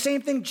laws. It's the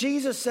same thing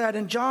Jesus said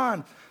in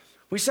John.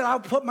 We said, I'll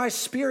put my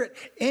spirit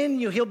in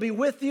you. He'll be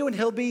with you and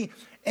he'll be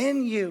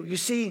in you. You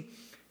see,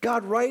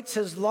 God writes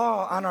his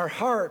law on our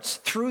hearts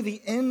through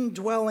the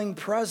indwelling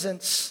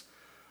presence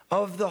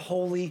of the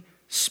Holy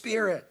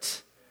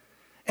Spirit.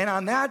 And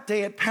on that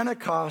day at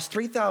Pentecost,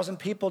 3,000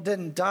 people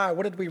didn't die.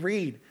 What did we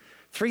read?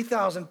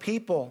 3,000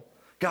 people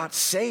got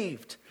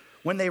saved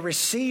when they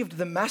received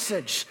the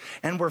message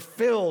and were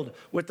filled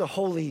with the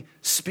Holy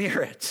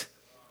Spirit.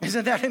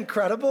 Isn't that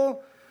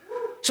incredible?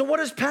 So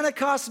what does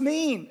Pentecost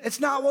mean? It's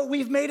not what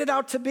we've made it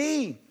out to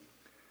be.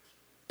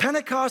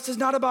 Pentecost is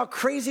not about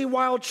crazy,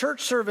 wild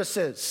church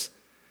services.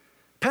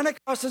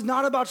 Pentecost is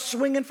not about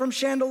swinging from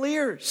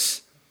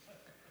chandeliers.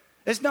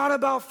 It's not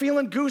about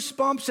feeling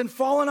goosebumps and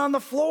falling on the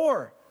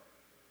floor.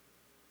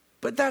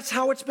 But that's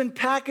how it's been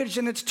packaged,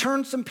 and it's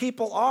turned some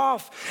people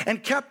off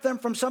and kept them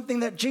from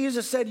something that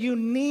Jesus said you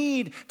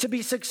need to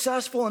be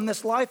successful in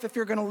this life if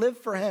you're going to live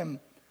for him.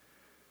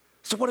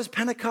 So what does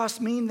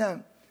Pentecost mean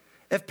then?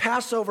 If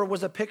Passover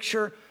was a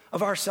picture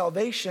of our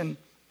salvation,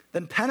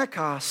 then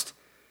Pentecost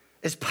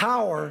is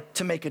power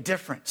to make a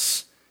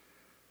difference.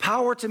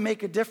 Power to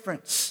make a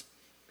difference.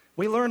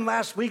 We learned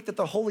last week that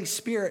the Holy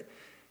Spirit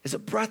is a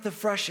breath of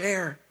fresh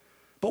air,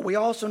 but we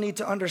also need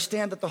to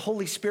understand that the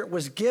Holy Spirit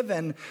was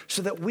given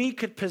so that we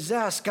could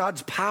possess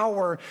God's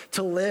power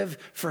to live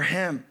for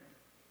him.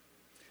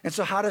 And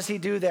so how does he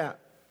do that?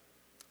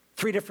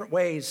 3 different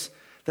ways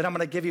that I'm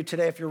going to give you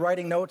today. If you're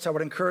writing notes, I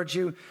would encourage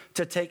you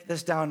to take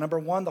this down. Number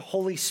 1, the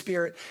Holy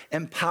Spirit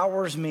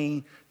empowers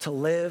me to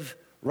live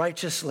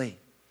righteously.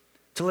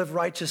 To live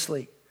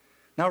righteously.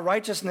 Now,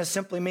 righteousness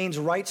simply means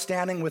right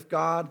standing with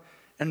God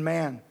and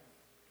man.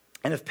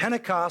 And if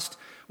Pentecost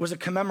was a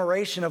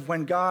commemoration of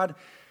when God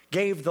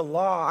gave the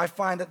law, I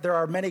find that there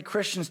are many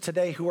Christians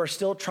today who are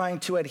still trying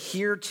to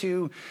adhere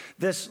to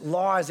this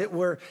law as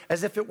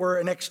if it were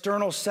an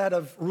external set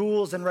of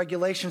rules and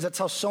regulations. That's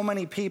how so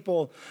many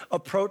people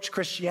approach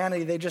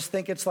Christianity. They just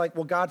think it's like,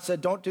 well, God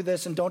said, don't do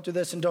this and don't do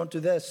this and don't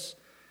do this.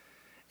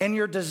 And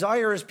your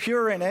desire is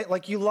pure in it,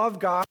 like you love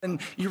God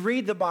and you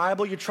read the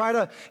Bible, you try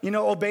to,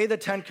 obey the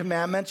 10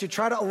 commandments, you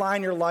try to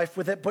align your life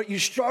with it, but you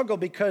struggle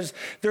because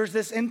there's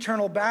this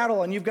internal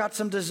battle and you've got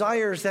some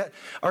desires that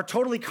are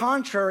totally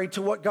contrary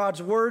to what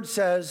God's word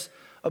says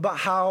about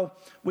how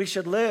we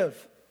should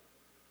live.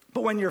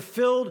 But when you're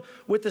filled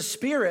with the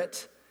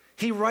Spirit,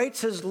 he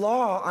writes his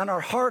law on our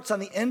hearts on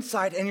the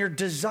inside and your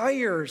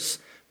desires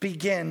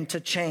begin to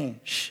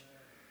change.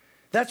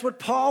 That's what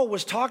Paul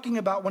was talking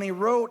about when he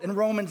wrote in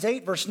Romans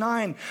 8, verse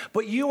 9.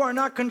 But you are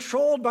not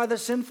controlled by the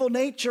sinful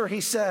nature,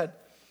 he said.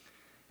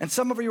 And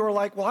some of you are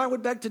like, well, I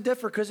would beg to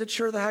differ because it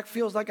sure the heck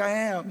feels like I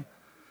am.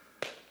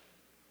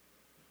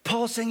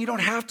 Paul's saying you don't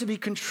have to be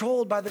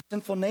controlled by the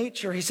sinful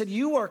nature. He said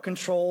you are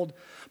controlled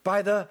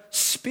by the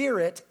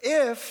Spirit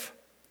if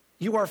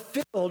you are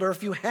filled or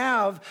if you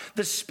have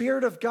the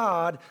Spirit of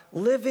God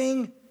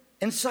living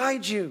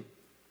inside you.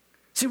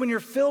 See, when you're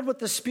filled with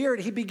the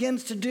Spirit, he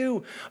begins to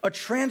do a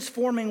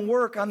transforming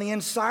work on the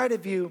inside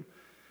of you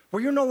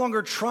where you're no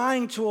longer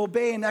trying to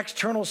obey an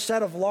external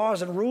set of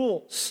laws and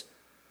rules.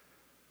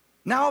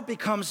 Now it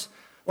becomes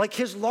like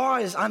his law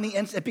is on the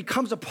inside. It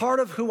becomes a part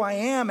of who I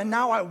am, and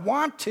now I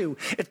want to.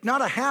 It's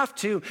not a have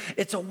to,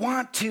 it's a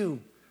want to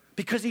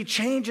because he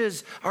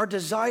changes our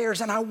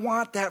desires, and I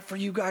want that for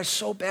you guys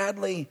so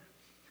badly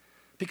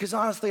because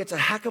honestly, it's a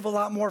heck of a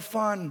lot more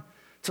fun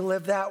to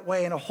live that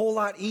way and a whole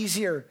lot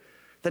easier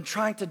than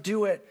trying to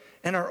do it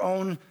in our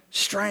own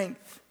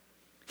strength.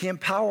 He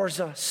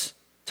empowers us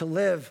to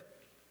live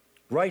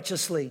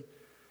righteously. In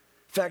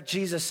fact,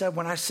 Jesus said,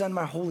 when I send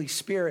my Holy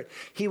Spirit,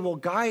 he will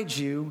guide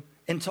you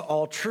into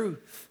all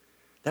truth.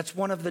 That's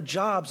one of the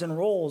jobs and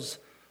roles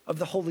of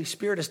the Holy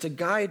Spirit is to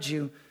guide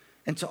you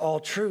into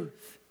all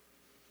truth.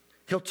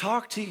 He'll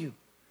talk to you.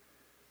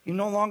 You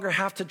no longer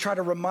have to try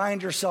to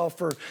remind yourself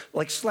or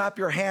slap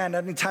your hand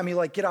anytime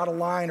you get out of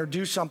line or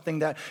do something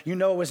that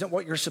isn't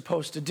what you're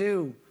supposed to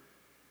do.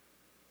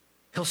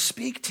 He'll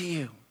speak to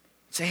you.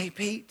 Say, hey,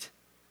 Pete,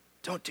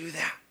 don't do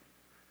that.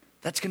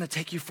 That's going to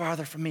take you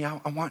farther from me.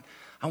 I want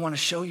to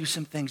show you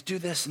some things. Do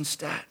this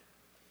instead.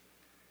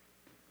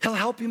 He'll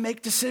help you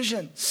make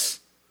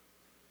decisions.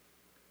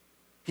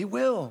 He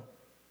will.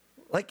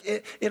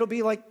 It'll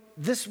be like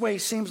this way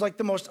seems like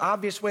the most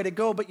obvious way to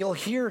go, but you'll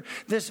hear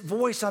this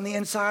voice on the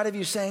inside of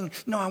you saying,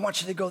 no, I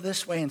want you to go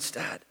this way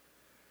instead.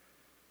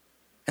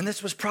 And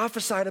this was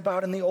prophesied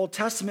about in the Old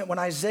Testament when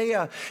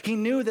Isaiah, he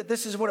knew that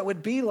this is what it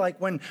would be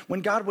like when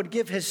God would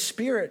give his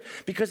Spirit,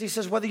 because he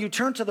says, whether you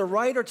turn to the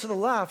right or to the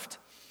left,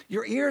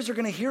 your ears are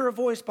going to hear a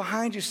voice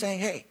behind you saying,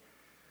 hey,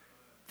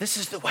 this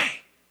is the way.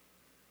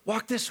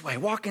 Walk this way,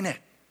 walk in it.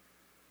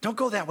 Don't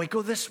go that way,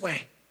 go this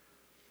way.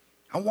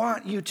 I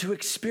want you to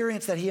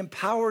experience that he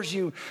empowers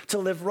you to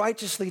live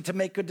righteously, to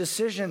make good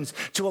decisions,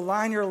 to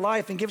align your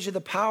life and gives you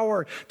the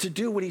power to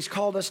do what he's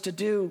called us to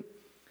do.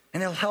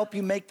 And he'll help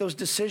you make those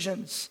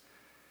decisions.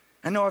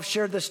 I know I've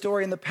shared this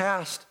story in the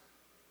past,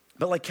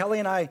 but Kelly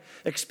and I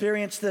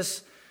experienced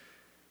this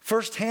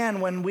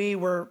firsthand when we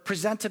were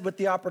presented with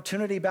the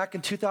opportunity back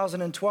in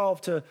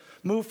 2012 to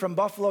move from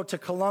Buffalo to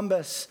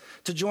Columbus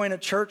to join a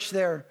church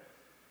there.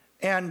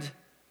 And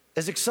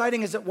as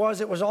exciting as it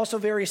was also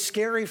very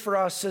scary for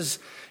us as,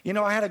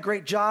 I had a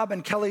great job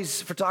and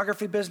Kelly's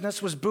photography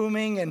business was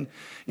booming and,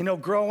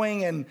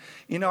 growing. And,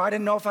 I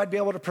didn't know if I'd be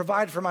able to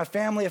provide for my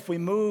family if we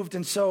moved.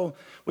 And so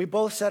we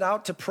both set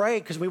out to pray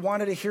because we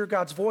wanted to hear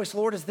God's voice.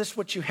 Lord, is this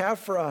what you have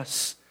for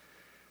us?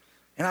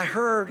 And I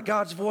heard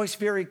God's voice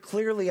very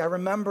clearly. I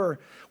remember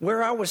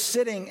where I was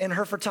sitting in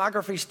her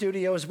photography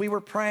studio as we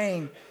were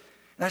praying.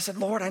 And I said,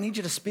 Lord, I need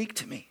you to speak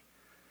to me.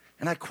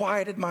 And I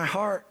quieted my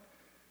heart.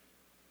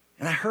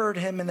 And I heard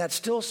him in that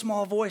still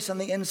small voice on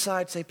the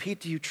inside say,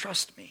 Pete, do you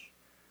trust me?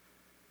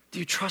 Do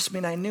you trust me?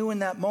 And I knew in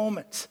that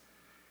moment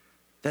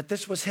that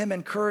this was him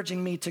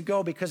encouraging me to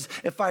go, because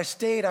if I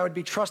stayed, I would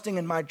be trusting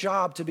in my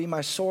job to be my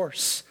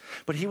source.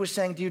 But he was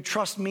saying, do you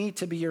trust me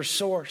to be your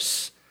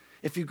source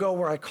if you go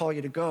where I call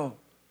you to go?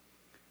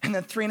 And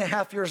then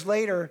 3.5 years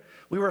later,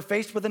 we were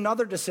faced with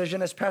another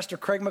decision as Pastor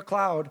Craig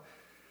McLeod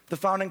the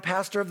founding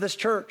pastor of this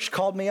church,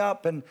 called me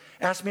up and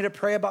asked me to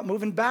pray about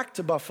moving back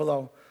to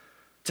Buffalo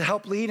to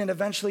help lead and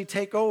eventually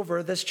take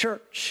over this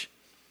church.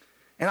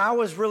 And I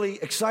was really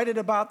excited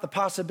about the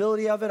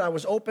possibility of it. I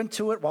was open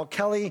to it, while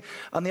Kelly,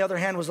 on the other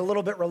hand, was a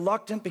little bit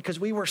reluctant because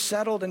we were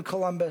settled in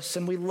Columbus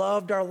and we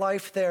loved our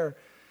life there.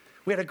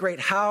 We had a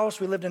great house.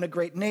 We lived in a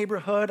great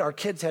neighborhood. Our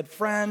kids had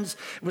friends.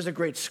 It was a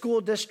great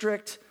school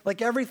district.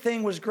 Like,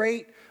 everything was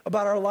great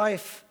about our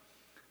life.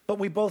 But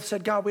we both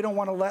said, God, we don't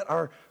want to let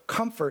our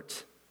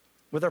comfort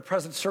with our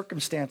present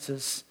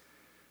circumstances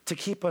to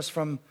keep us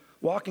from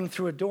walking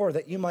through a door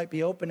that you might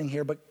be opening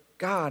here. But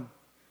God,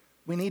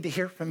 we need to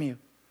hear from you.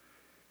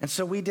 And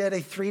so we did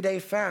a 3-day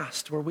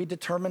fast where we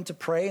determined to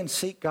pray and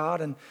seek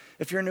God. And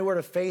if you're newer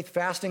to faith,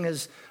 fasting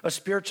is a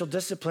spiritual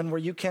discipline where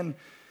you can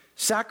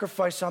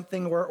sacrifice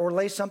something or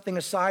lay something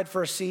aside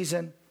for a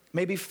season,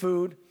 maybe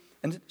food,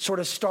 and sort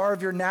of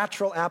starve your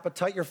natural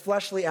appetite, your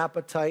fleshly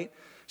appetite,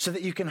 so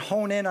that you can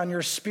hone in on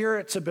your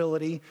spirit's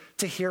ability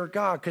to hear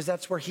God, because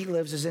that's where he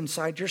lives, is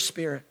inside your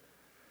spirit.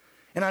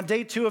 And on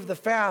day 2 of the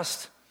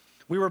fast,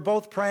 we were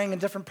both praying in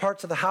different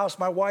parts of the house.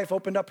 My wife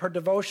opened up her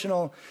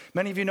devotional.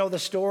 Many of you know the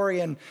story,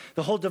 and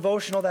the whole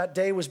devotional that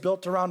day was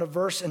built around a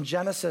verse in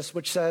Genesis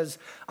which says,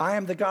 I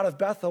am the God of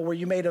Bethel, where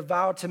you made a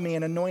vow to me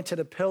and anointed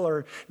a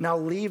pillar. Now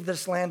leave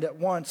this land at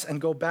once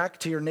and go back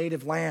to your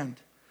native land.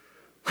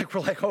 We're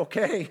like,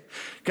 okay,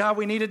 God,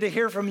 we needed to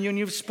hear from you, and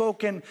you've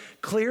spoken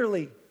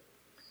clearly.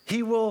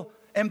 He will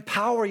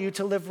empower you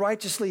to live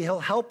righteously. He'll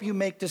help you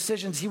make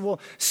decisions. He will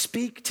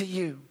speak to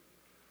you.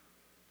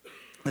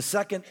 The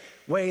second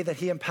way that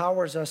he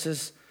empowers us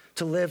is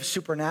to live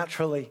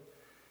supernaturally.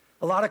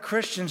 A lot of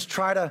Christians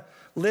try to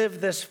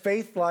live this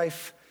faith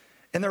life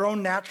in their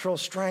own natural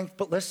strength,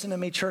 but listen to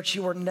me, church,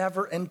 you were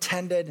never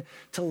intended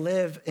to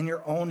live in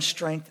your own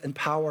strength and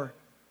power.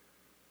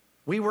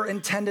 We were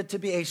intended to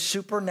be a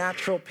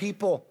supernatural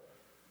people.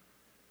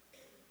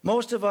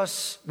 Most of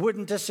us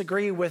wouldn't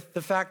disagree with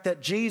the fact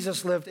that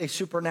Jesus lived a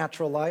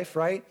supernatural life,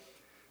 right?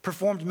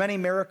 Performed many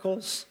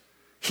miracles,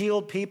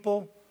 healed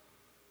people,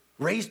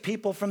 raised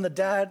people from the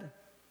dead.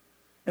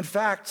 In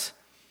fact,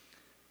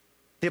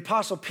 the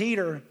Apostle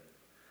Peter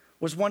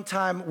was one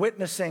time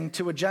witnessing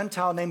to a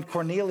Gentile named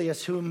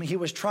Cornelius, whom he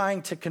was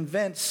trying to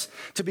convince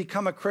to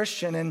become a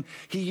Christian. And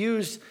he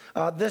used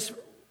this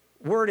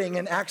wording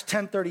in Acts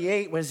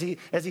 10:38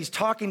 as he's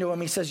talking to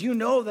him. He says, you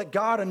know that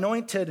God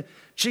anointed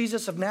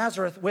Jesus of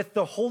Nazareth with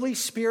the Holy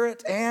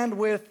Spirit and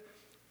with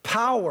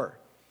power,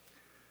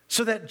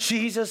 so that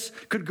Jesus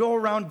could go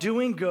around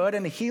doing good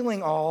and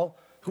healing all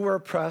who were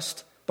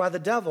oppressed by the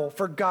devil,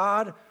 for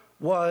God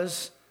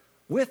was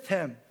with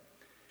him.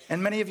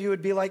 And many of you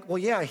would be like, well,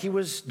 yeah, he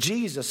was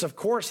Jesus. Of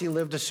course he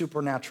lived a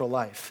supernatural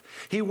life.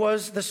 He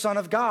was the Son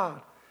of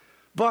God.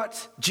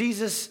 But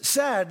Jesus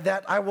said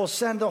that I will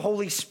send the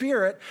Holy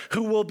Spirit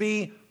who will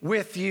be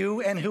with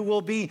you and who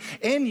will be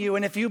in you.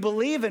 And if you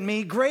believe in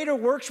me, greater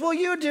works will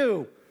you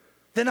do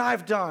than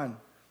I've done.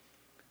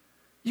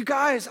 You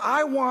guys,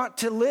 I want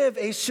to live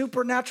a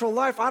supernatural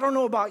life. I don't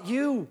know about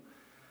you,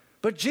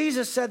 but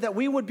Jesus said that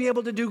we would be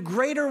able to do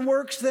greater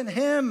works than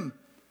him.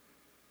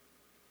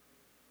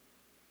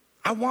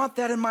 I want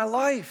that in my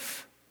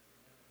life.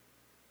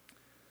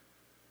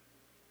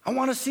 I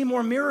want to see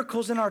more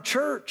miracles in our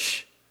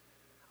church.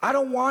 I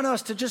don't want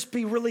us to just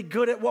be really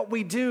good at what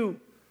we do.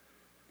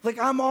 Like,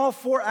 I'm all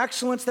for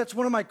excellence. That's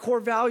one of my core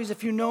values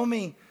if you know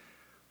me.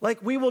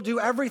 Like, we will do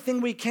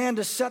everything we can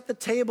to set the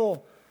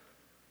table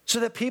so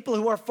that people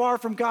who are far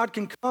from God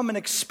can come and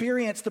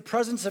experience the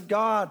presence of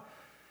God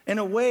in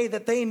a way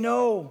that they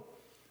know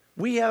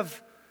we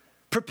have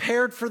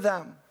prepared for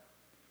them.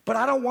 But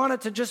I don't want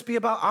it to just be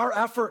about our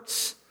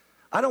efforts.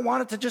 I don't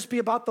want it to just be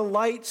about the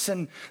lights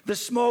and the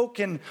smoke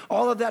and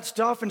all of that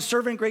stuff and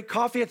serving great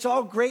coffee. It's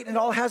all great and it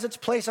all has its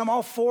place. I'm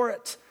all for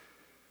it.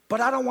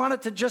 But I don't want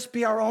it to just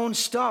be our own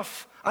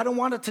stuff. I don't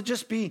want it to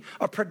just be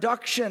a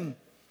production.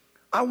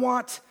 I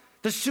want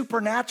the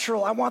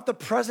supernatural. I want the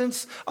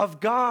presence of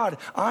God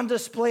on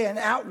display and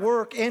at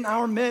work in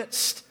our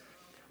midst.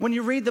 When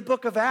you read the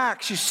book of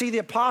Acts, you see the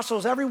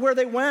apostles everywhere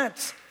they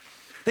went.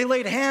 They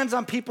laid hands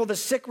on people, the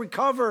sick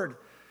recovered.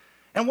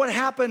 And what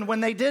happened when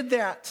they did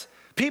that?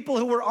 People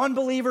who were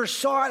unbelievers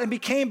saw it and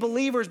became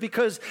believers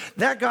because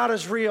that God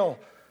is real.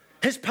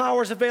 His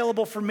power is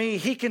available for me.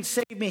 He can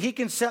save me. He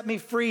can set me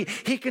free.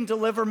 He can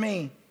deliver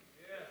me.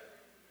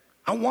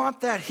 I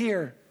want that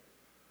here.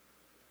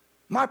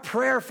 My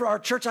prayer for our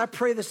church, I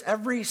pray this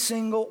every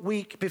single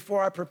week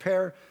before I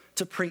prepare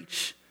to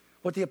preach.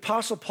 What the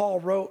Apostle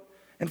Paul wrote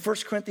in 1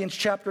 Corinthians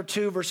chapter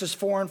 2, verses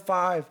 4 and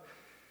 5.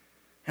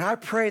 And I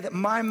pray that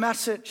my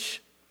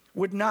message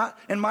would not,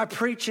 and my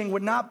preaching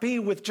would not be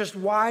with just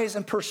wise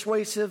and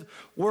persuasive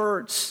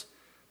words,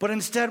 but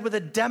instead with a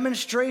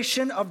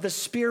demonstration of the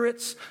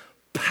Spirit's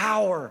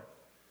power.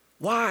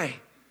 Why?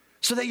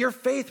 So that your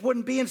faith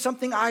wouldn't be in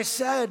something I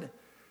said,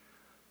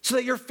 so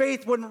that your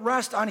faith wouldn't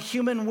rest on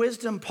human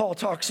wisdom, Paul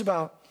talks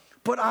about,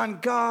 but on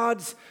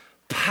God's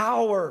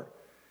power.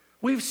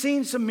 We've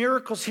seen some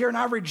miracles here, and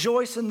I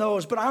rejoice in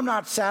those, but I'm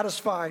not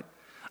satisfied.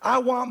 I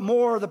want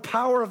more. The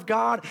power of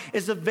God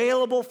is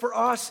available for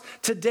us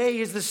today.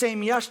 He's the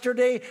same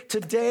yesterday,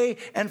 today,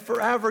 and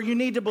forever. You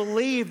need to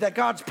believe that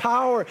God's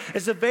power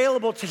is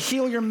available to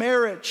heal your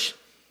marriage,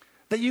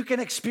 that you can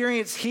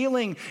experience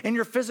healing in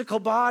your physical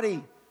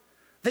body,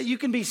 that you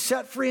can be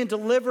set free and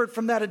delivered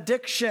from that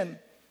addiction.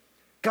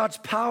 God's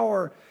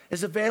power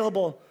is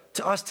available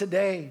to us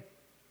today.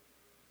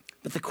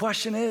 But the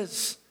question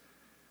is,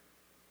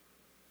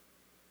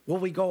 will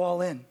we go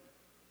all in?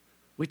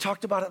 We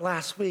talked about it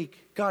last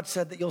week. God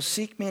said that you'll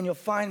seek me and you'll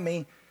find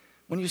me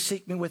when you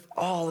seek me with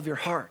all of your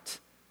heart.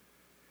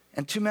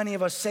 And too many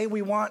of us say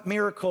we want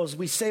miracles.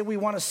 We say we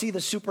want to see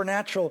the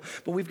supernatural,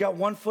 but we've got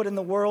one foot in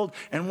the world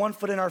and one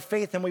foot in our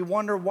faith, and we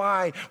wonder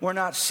why we're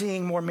not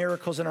seeing more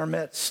miracles in our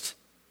midst.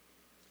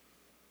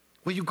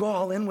 Will you go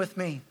all in with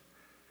me?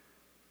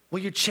 Will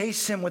you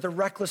chase him with a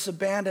reckless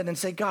abandon and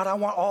say, God, I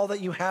want all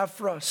that you have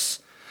for us.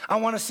 I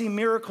want to see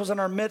miracles in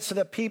our midst so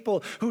that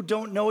people who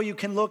don't know you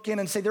can look in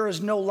and say there is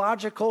no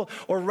logical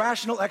or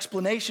rational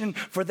explanation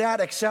for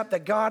that except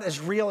that God is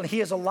real and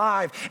he is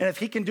alive. And if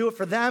he can do it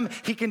for them,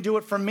 he can do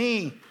it for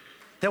me.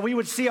 That we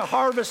would see a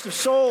harvest of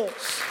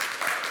souls.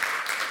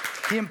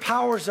 He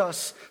empowers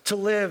us to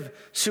live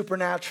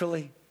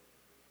supernaturally.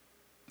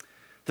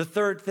 The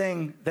third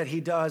thing that he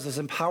does is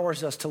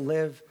empowers us to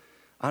live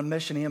on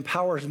mission. He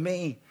empowers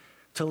me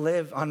to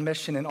live on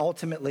mission. And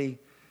ultimately,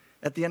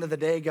 at the end of the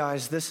day,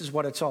 guys, this is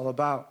what it's all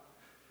about.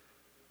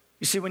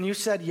 You see, when you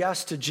said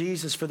yes to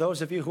Jesus, for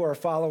those of you who are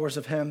followers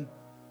of him,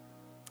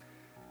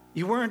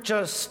 you weren't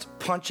just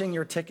punching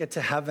your ticket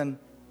to heaven.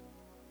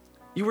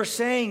 You were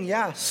saying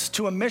yes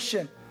to a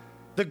mission,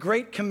 the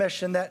Great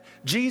Commission that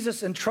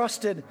Jesus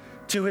entrusted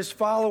to his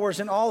followers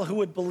and all who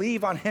would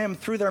believe on him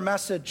through their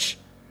message.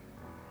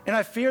 And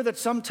I fear that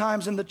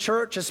sometimes in the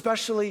church,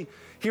 especially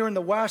here in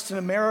the West, in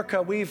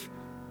America, we've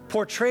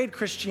portrayed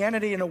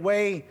Christianity in a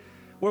way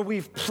where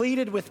we've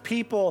pleaded with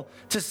people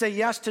to say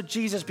yes to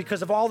Jesus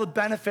because of all the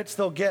benefits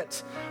they'll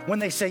get when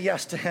they say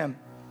yes to him.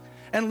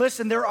 And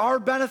listen, there are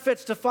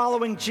benefits to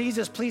following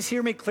Jesus. Please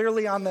hear me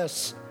clearly on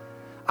this.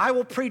 I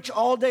will preach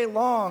all day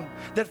long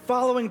that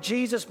following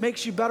Jesus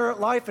makes you better at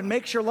life and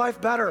makes your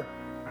life better.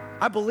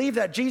 I believe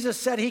that. Jesus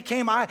said he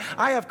came, I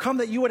have come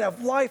that you would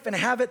have life and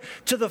have it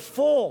to the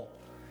full.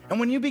 And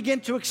when you begin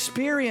to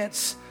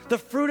experience the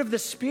fruit of the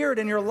Spirit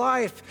in your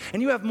life,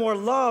 and you have more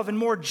love and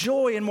more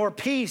joy and more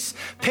peace,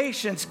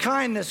 patience,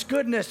 kindness,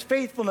 goodness,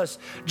 faithfulness,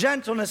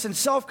 gentleness, and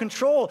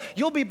self-control,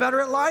 you'll be better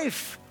at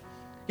life.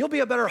 You'll be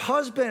a better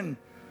husband,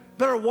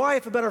 better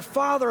wife, a better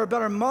father, a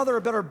better mother,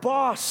 a better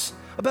boss,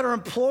 a better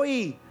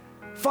employee.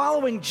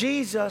 Following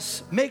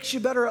Jesus makes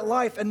you better at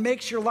life and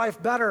makes your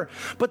life better.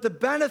 But the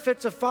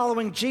benefits of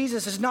following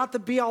Jesus is not the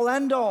be-all,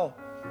 end-all.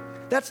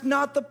 That's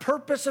not the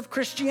purpose of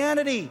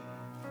Christianity.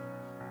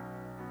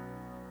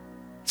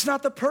 It's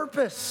not the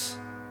purpose.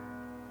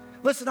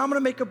 Listen, I'm going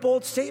to make a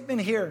bold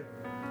statement here.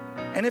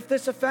 And if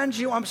this offends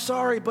you, I'm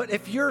sorry. But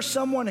if you're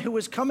someone who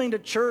is coming to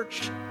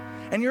church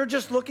and you're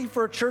just looking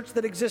for a church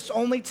that exists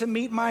only to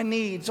meet my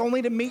needs,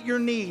 only to meet your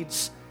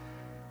needs,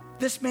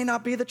 this may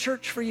not be the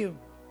church for you.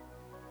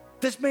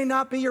 This may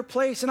not be your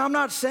place. And I'm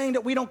not saying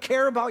that we don't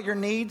care about your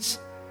needs.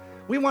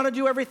 We want to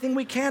do everything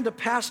we can to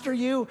pastor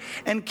you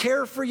and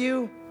care for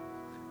you.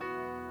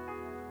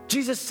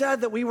 Jesus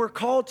said that we were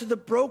called to the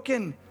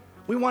broken.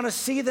 We want to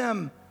see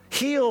them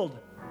healed,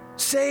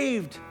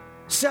 saved,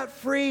 set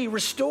free,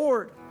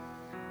 restored.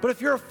 But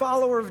if you're a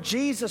follower of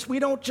Jesus, we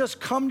don't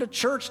just come to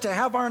church to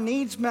have our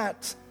needs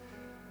met.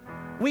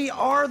 We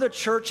are the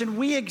church and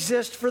we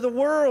exist for the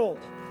world.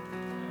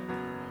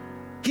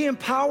 He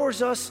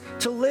empowers us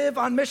to live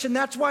on mission.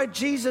 That's why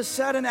Jesus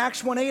said in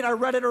Acts 1:8, I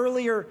read it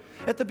earlier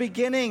at the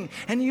beginning,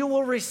 and you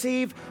will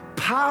receive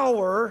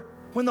power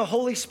when the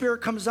Holy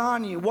Spirit comes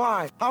on you.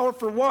 Why? Power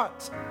for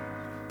what?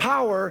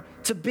 Power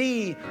to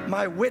be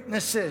my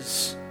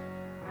witnesses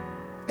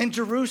in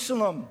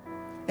Jerusalem,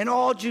 in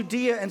all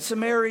Judea and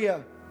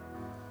Samaria,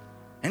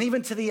 and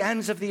even to the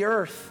ends of the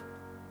earth.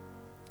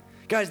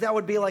 Guys, that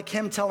would be like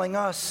him telling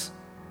us,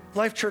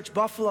 Life Church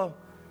Buffalo,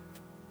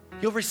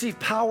 you'll receive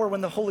power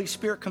when the Holy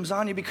Spirit comes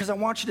on you because I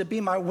want you to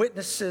be my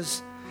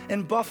witnesses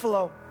in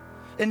Buffalo,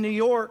 in New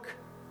York,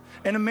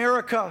 in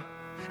America,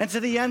 and to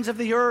the ends of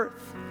the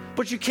earth.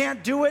 But you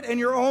can't do it in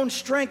your own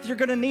strength. You're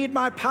going to need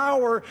my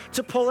power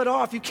to pull it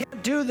off. You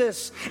can't do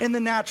this in the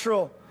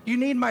natural. You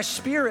need my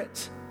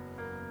Spirit.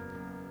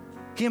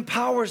 He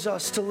empowers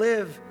us to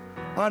live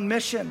on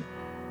mission.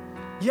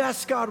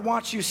 Yes, God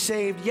wants you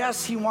saved.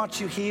 Yes, he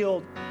wants you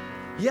healed.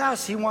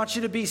 Yes, he wants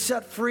you to be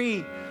set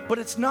free. But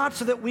it's not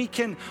so that we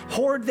can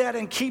hoard that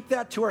and keep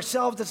that to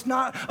ourselves. It's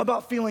not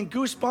about feeling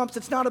goosebumps.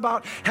 It's not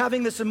about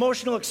having this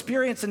emotional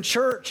experience in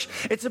church.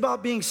 It's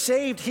about being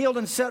saved, healed,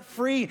 and set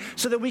free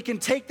so that we can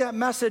take that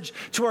message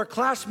to our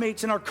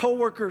classmates and our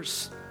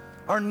coworkers,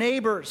 our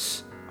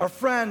neighbors, our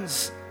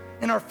friends,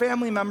 and our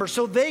family members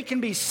so they can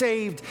be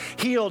saved,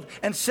 healed,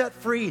 and set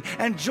free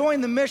and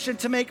join the mission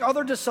to make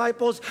other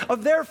disciples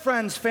of their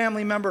friends,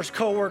 family members,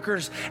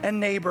 coworkers, and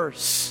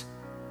neighbors.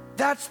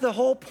 That's the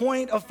whole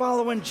point of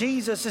following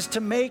Jesus, is to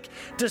make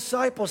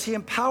disciples. He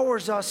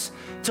empowers us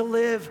to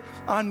live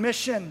on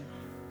mission.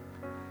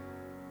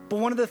 But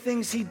one of the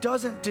things he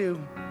doesn't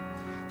do,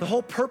 the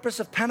whole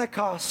purpose of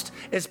Pentecost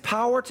is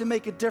power to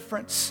make a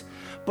difference,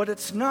 but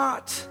it's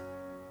not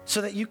so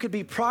that you could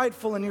be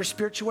prideful in your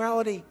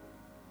spirituality.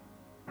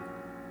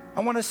 I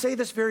want to say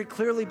this very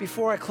clearly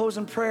before I close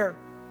in prayer,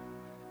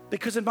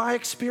 because in my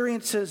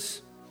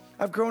experiences,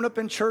 I've grown up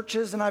in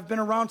churches and I've been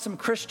around some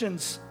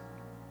Christians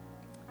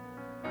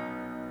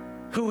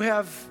who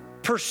have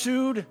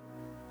pursued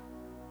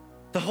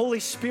the Holy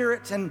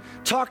Spirit and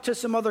talked to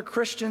some other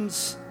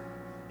Christians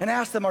and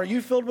asked them, are you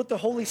filled with the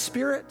Holy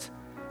Spirit?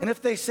 And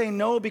if they say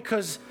no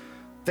because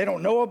they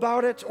don't know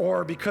about it,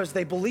 or because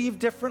they believe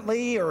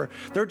differently, or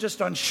they're just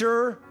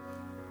unsure,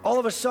 all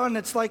of a sudden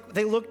it's like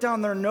they look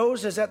down their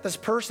noses at this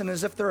person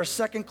as if they're a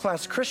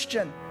second-class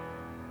Christian.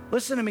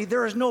 Listen to me,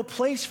 there is no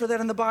place for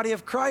that in the body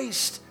of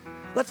Christ.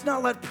 Let's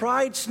not let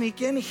pride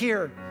sneak in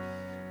here.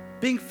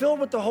 Being filled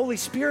with the Holy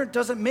Spirit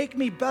doesn't make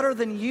me better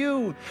than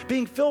you.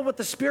 Being filled with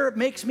the Spirit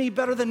makes me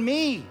better than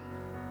me,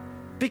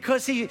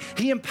 because He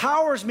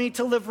empowers me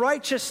to live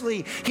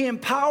righteously. He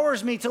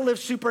empowers me to live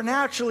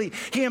supernaturally.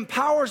 He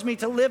empowers me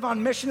to live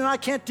on mission, and I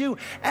can't do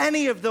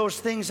any of those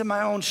things in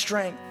my own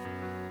strength.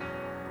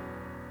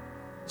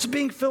 So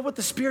being filled with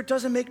the Spirit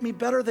doesn't make me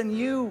better than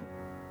you.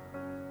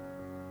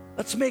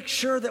 Let's make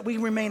sure that we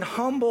remain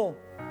humble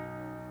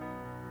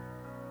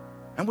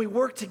and we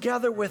work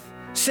together with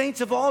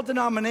saints of all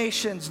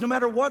denominations, no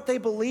matter what they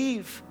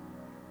believe,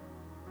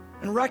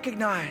 and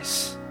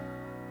recognize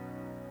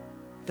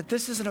that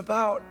this isn't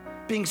about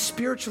being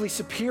spiritually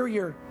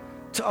superior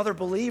to other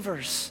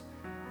believers.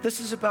 This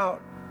is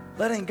about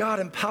letting God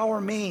empower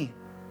me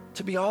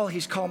to be all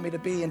He's called me to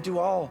be and do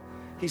all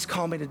He's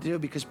called me to do,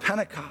 because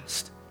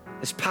Pentecost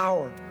is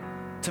power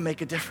to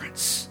make a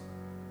difference.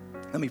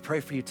 Let me pray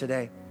for you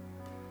today.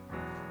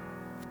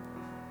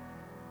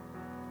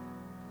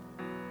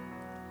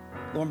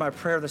 Lord, my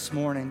prayer this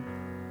morning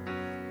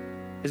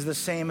is the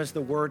same as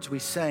the words we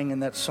sang in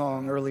that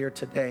song earlier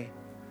today.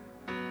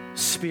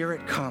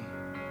 Spirit, come.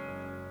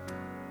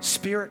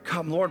 Spirit,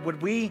 come. Lord,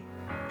 would we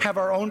have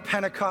our own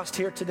Pentecost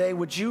here today?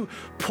 Would you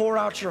pour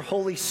out your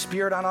Holy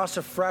Spirit on us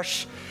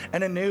afresh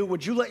and anew?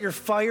 Would you let your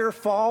fire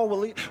fall?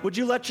 Would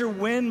you let your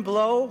wind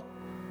blow?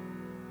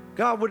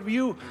 God, would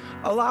you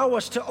allow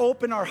us to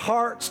open our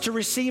hearts to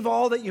receive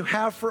all that you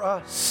have for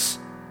us?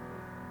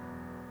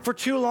 For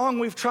too long,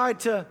 we've tried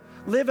to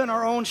live in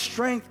our own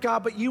strength,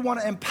 God, but you want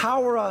to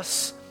empower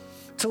us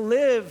to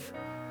live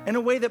in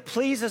a way that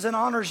pleases and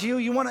honors you.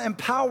 You want to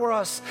empower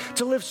us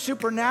to live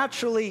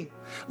supernaturally.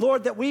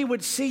 Lord, that we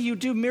would see you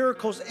do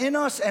miracles in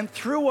us and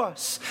through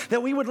us,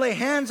 that we would lay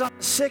hands on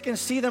the sick and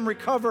see them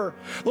recover.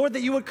 Lord,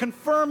 that you would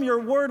confirm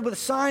your word with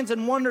signs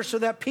and wonders so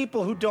that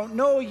people who don't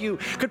know you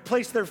could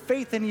place their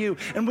faith in you,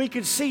 and we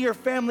could see your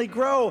family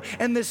grow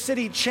and this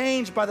city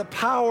changed by the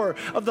power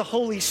of the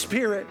Holy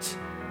Spirit.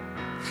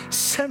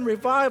 Send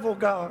revival,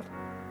 God.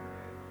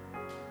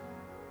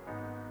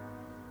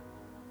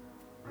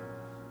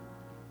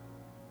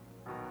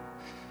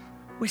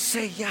 We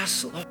say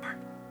yes, Lord.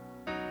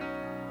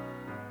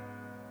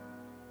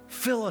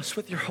 Fill us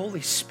with your Holy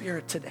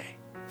Spirit today.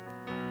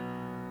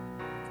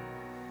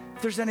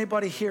 If there's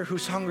anybody here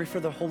who's hungry for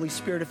the Holy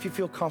Spirit, if you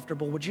feel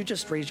comfortable, would you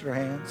just raise your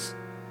hands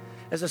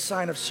as a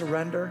sign of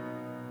surrender,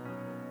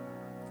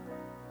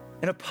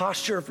 in a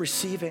posture of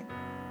receiving?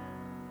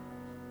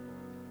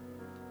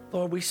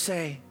 Lord, we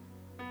say,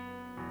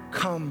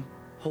 come,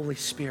 Holy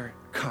Spirit,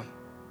 come.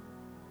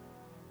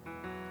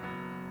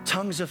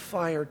 Tongues of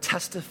fire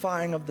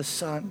testifying of the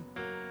Son.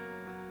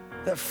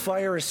 That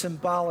fire is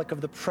symbolic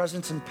of the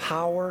presence and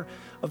power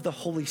of the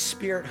Holy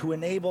Spirit, who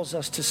enables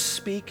us to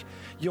speak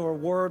your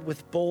word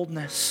with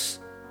boldness,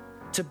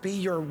 to be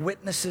your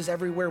witnesses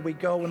everywhere we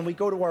go. When we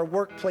go to our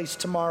workplace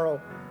tomorrow,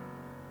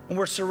 when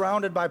we're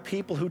surrounded by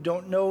people who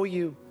don't know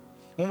you,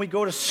 when we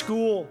go to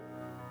school,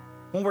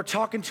 when we're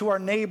talking to our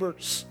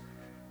neighbors,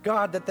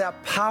 God,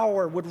 that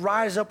power would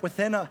rise up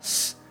within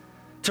us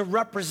to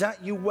represent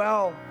you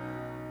well,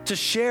 to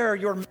share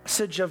your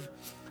message of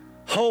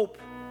hope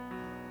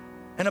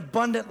and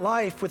abundant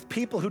life with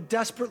people who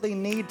desperately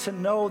need to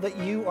know that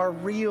you are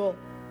real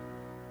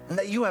and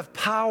that you have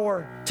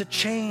power to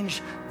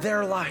change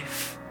their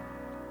life.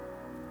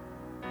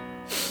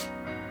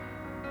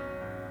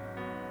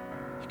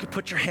 You could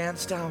put your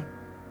hands down.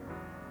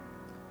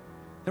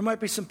 There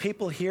might be some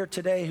people here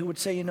today who would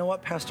say, you know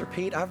what, Pastor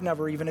Pete, I've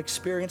never even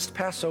experienced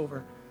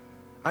Passover.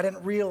 I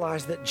didn't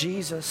realize that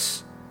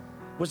Jesus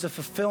was a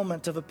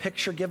fulfillment of a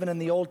picture given in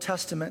the Old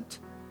Testament,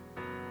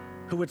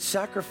 who would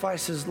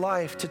sacrifice his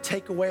life to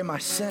take away my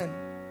sin.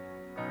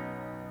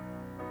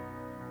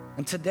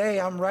 And today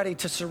I'm ready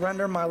to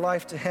surrender my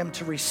life to him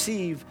to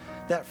receive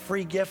that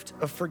free gift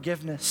of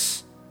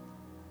forgiveness.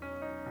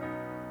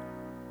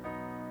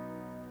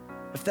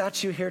 If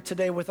that's you here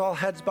today with all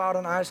heads bowed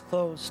and eyes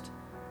closed,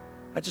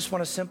 I just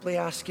want to simply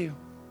ask you,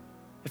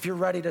 if you're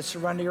ready to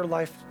surrender your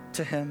life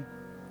to him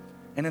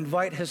and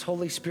invite his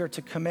Holy Spirit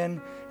to come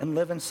in and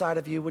live inside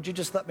of you, would you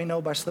just let me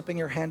know by slipping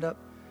your hand up?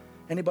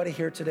 Anybody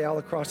here today all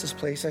across this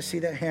place? I see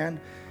that hand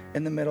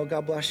in the middle.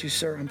 God bless you,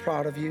 sir. I'm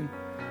proud of you.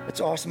 It's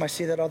awesome. I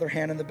see that other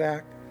hand in the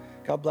back.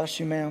 God bless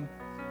you, ma'am.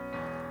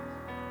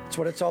 That's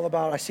what it's all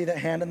about. I see that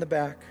hand in the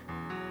back.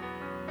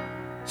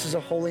 This is a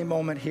holy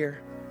moment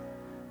here.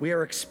 We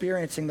are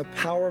experiencing the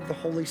power of the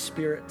Holy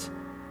Spirit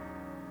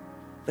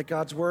that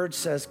God's word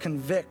says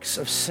convicts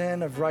of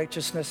sin, of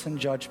righteousness, and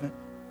judgment.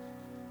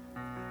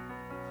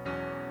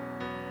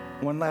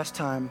 One last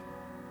time.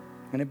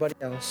 Anybody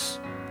else?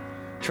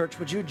 Church,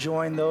 would you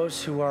join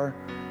those who are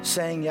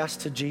saying yes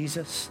to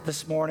Jesus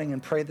this morning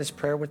and pray this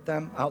prayer with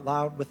them out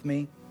loud with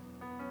me?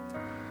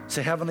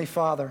 Say, Heavenly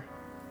Father,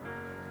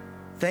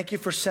 thank you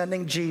for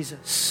sending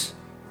Jesus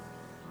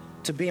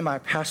to be my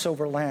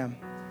Passover lamb,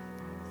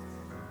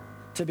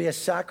 to be a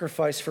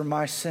sacrifice for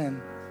my sin.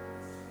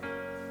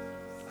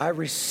 I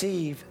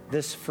receive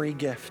this free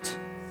gift.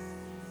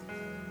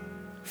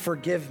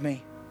 Forgive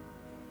me.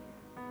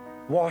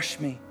 Wash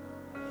me.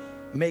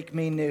 Make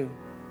me new.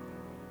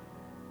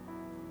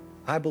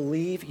 I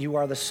believe you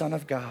are the Son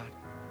of God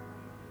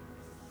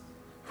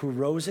who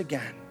rose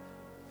again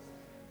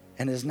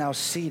and is now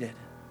seated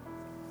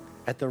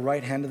at the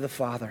right hand of the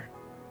Father.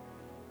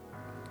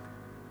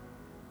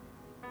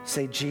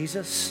 Say,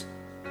 Jesus,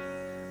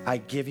 I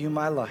give you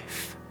my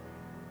life.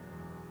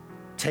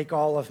 Take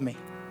all of me.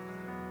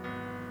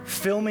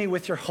 Fill me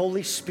with your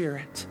Holy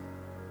Spirit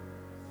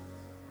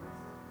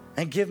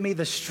and give me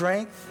the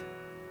strength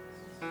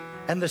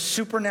and the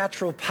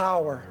supernatural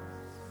power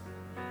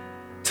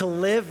to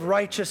live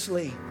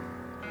righteously,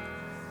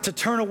 to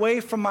turn away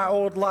from my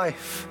old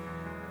life,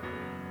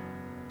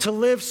 to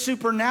live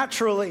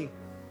supernaturally,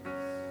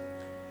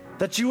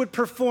 that you would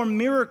perform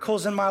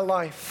miracles in my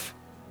life,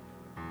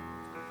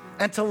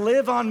 and to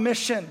live on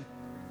mission,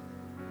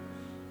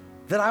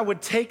 that I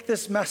would take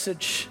this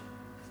message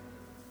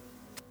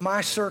to my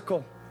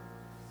circle,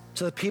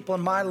 to the people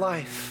in my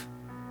life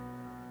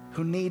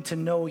who need to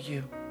know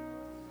you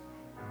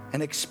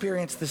and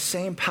experience the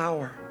same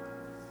power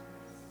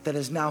that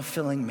is now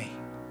filling me.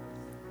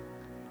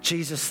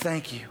 Jesus,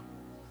 thank you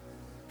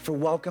for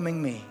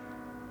welcoming me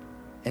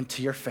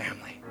into your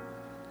family.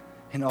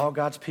 And all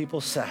God's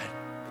people said,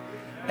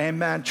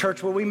 amen.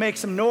 Church, will we make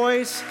some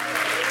noise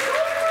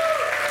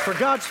for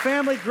God's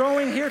family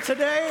growing here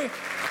today?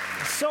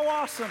 It's so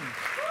awesome.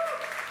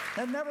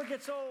 That never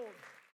gets old.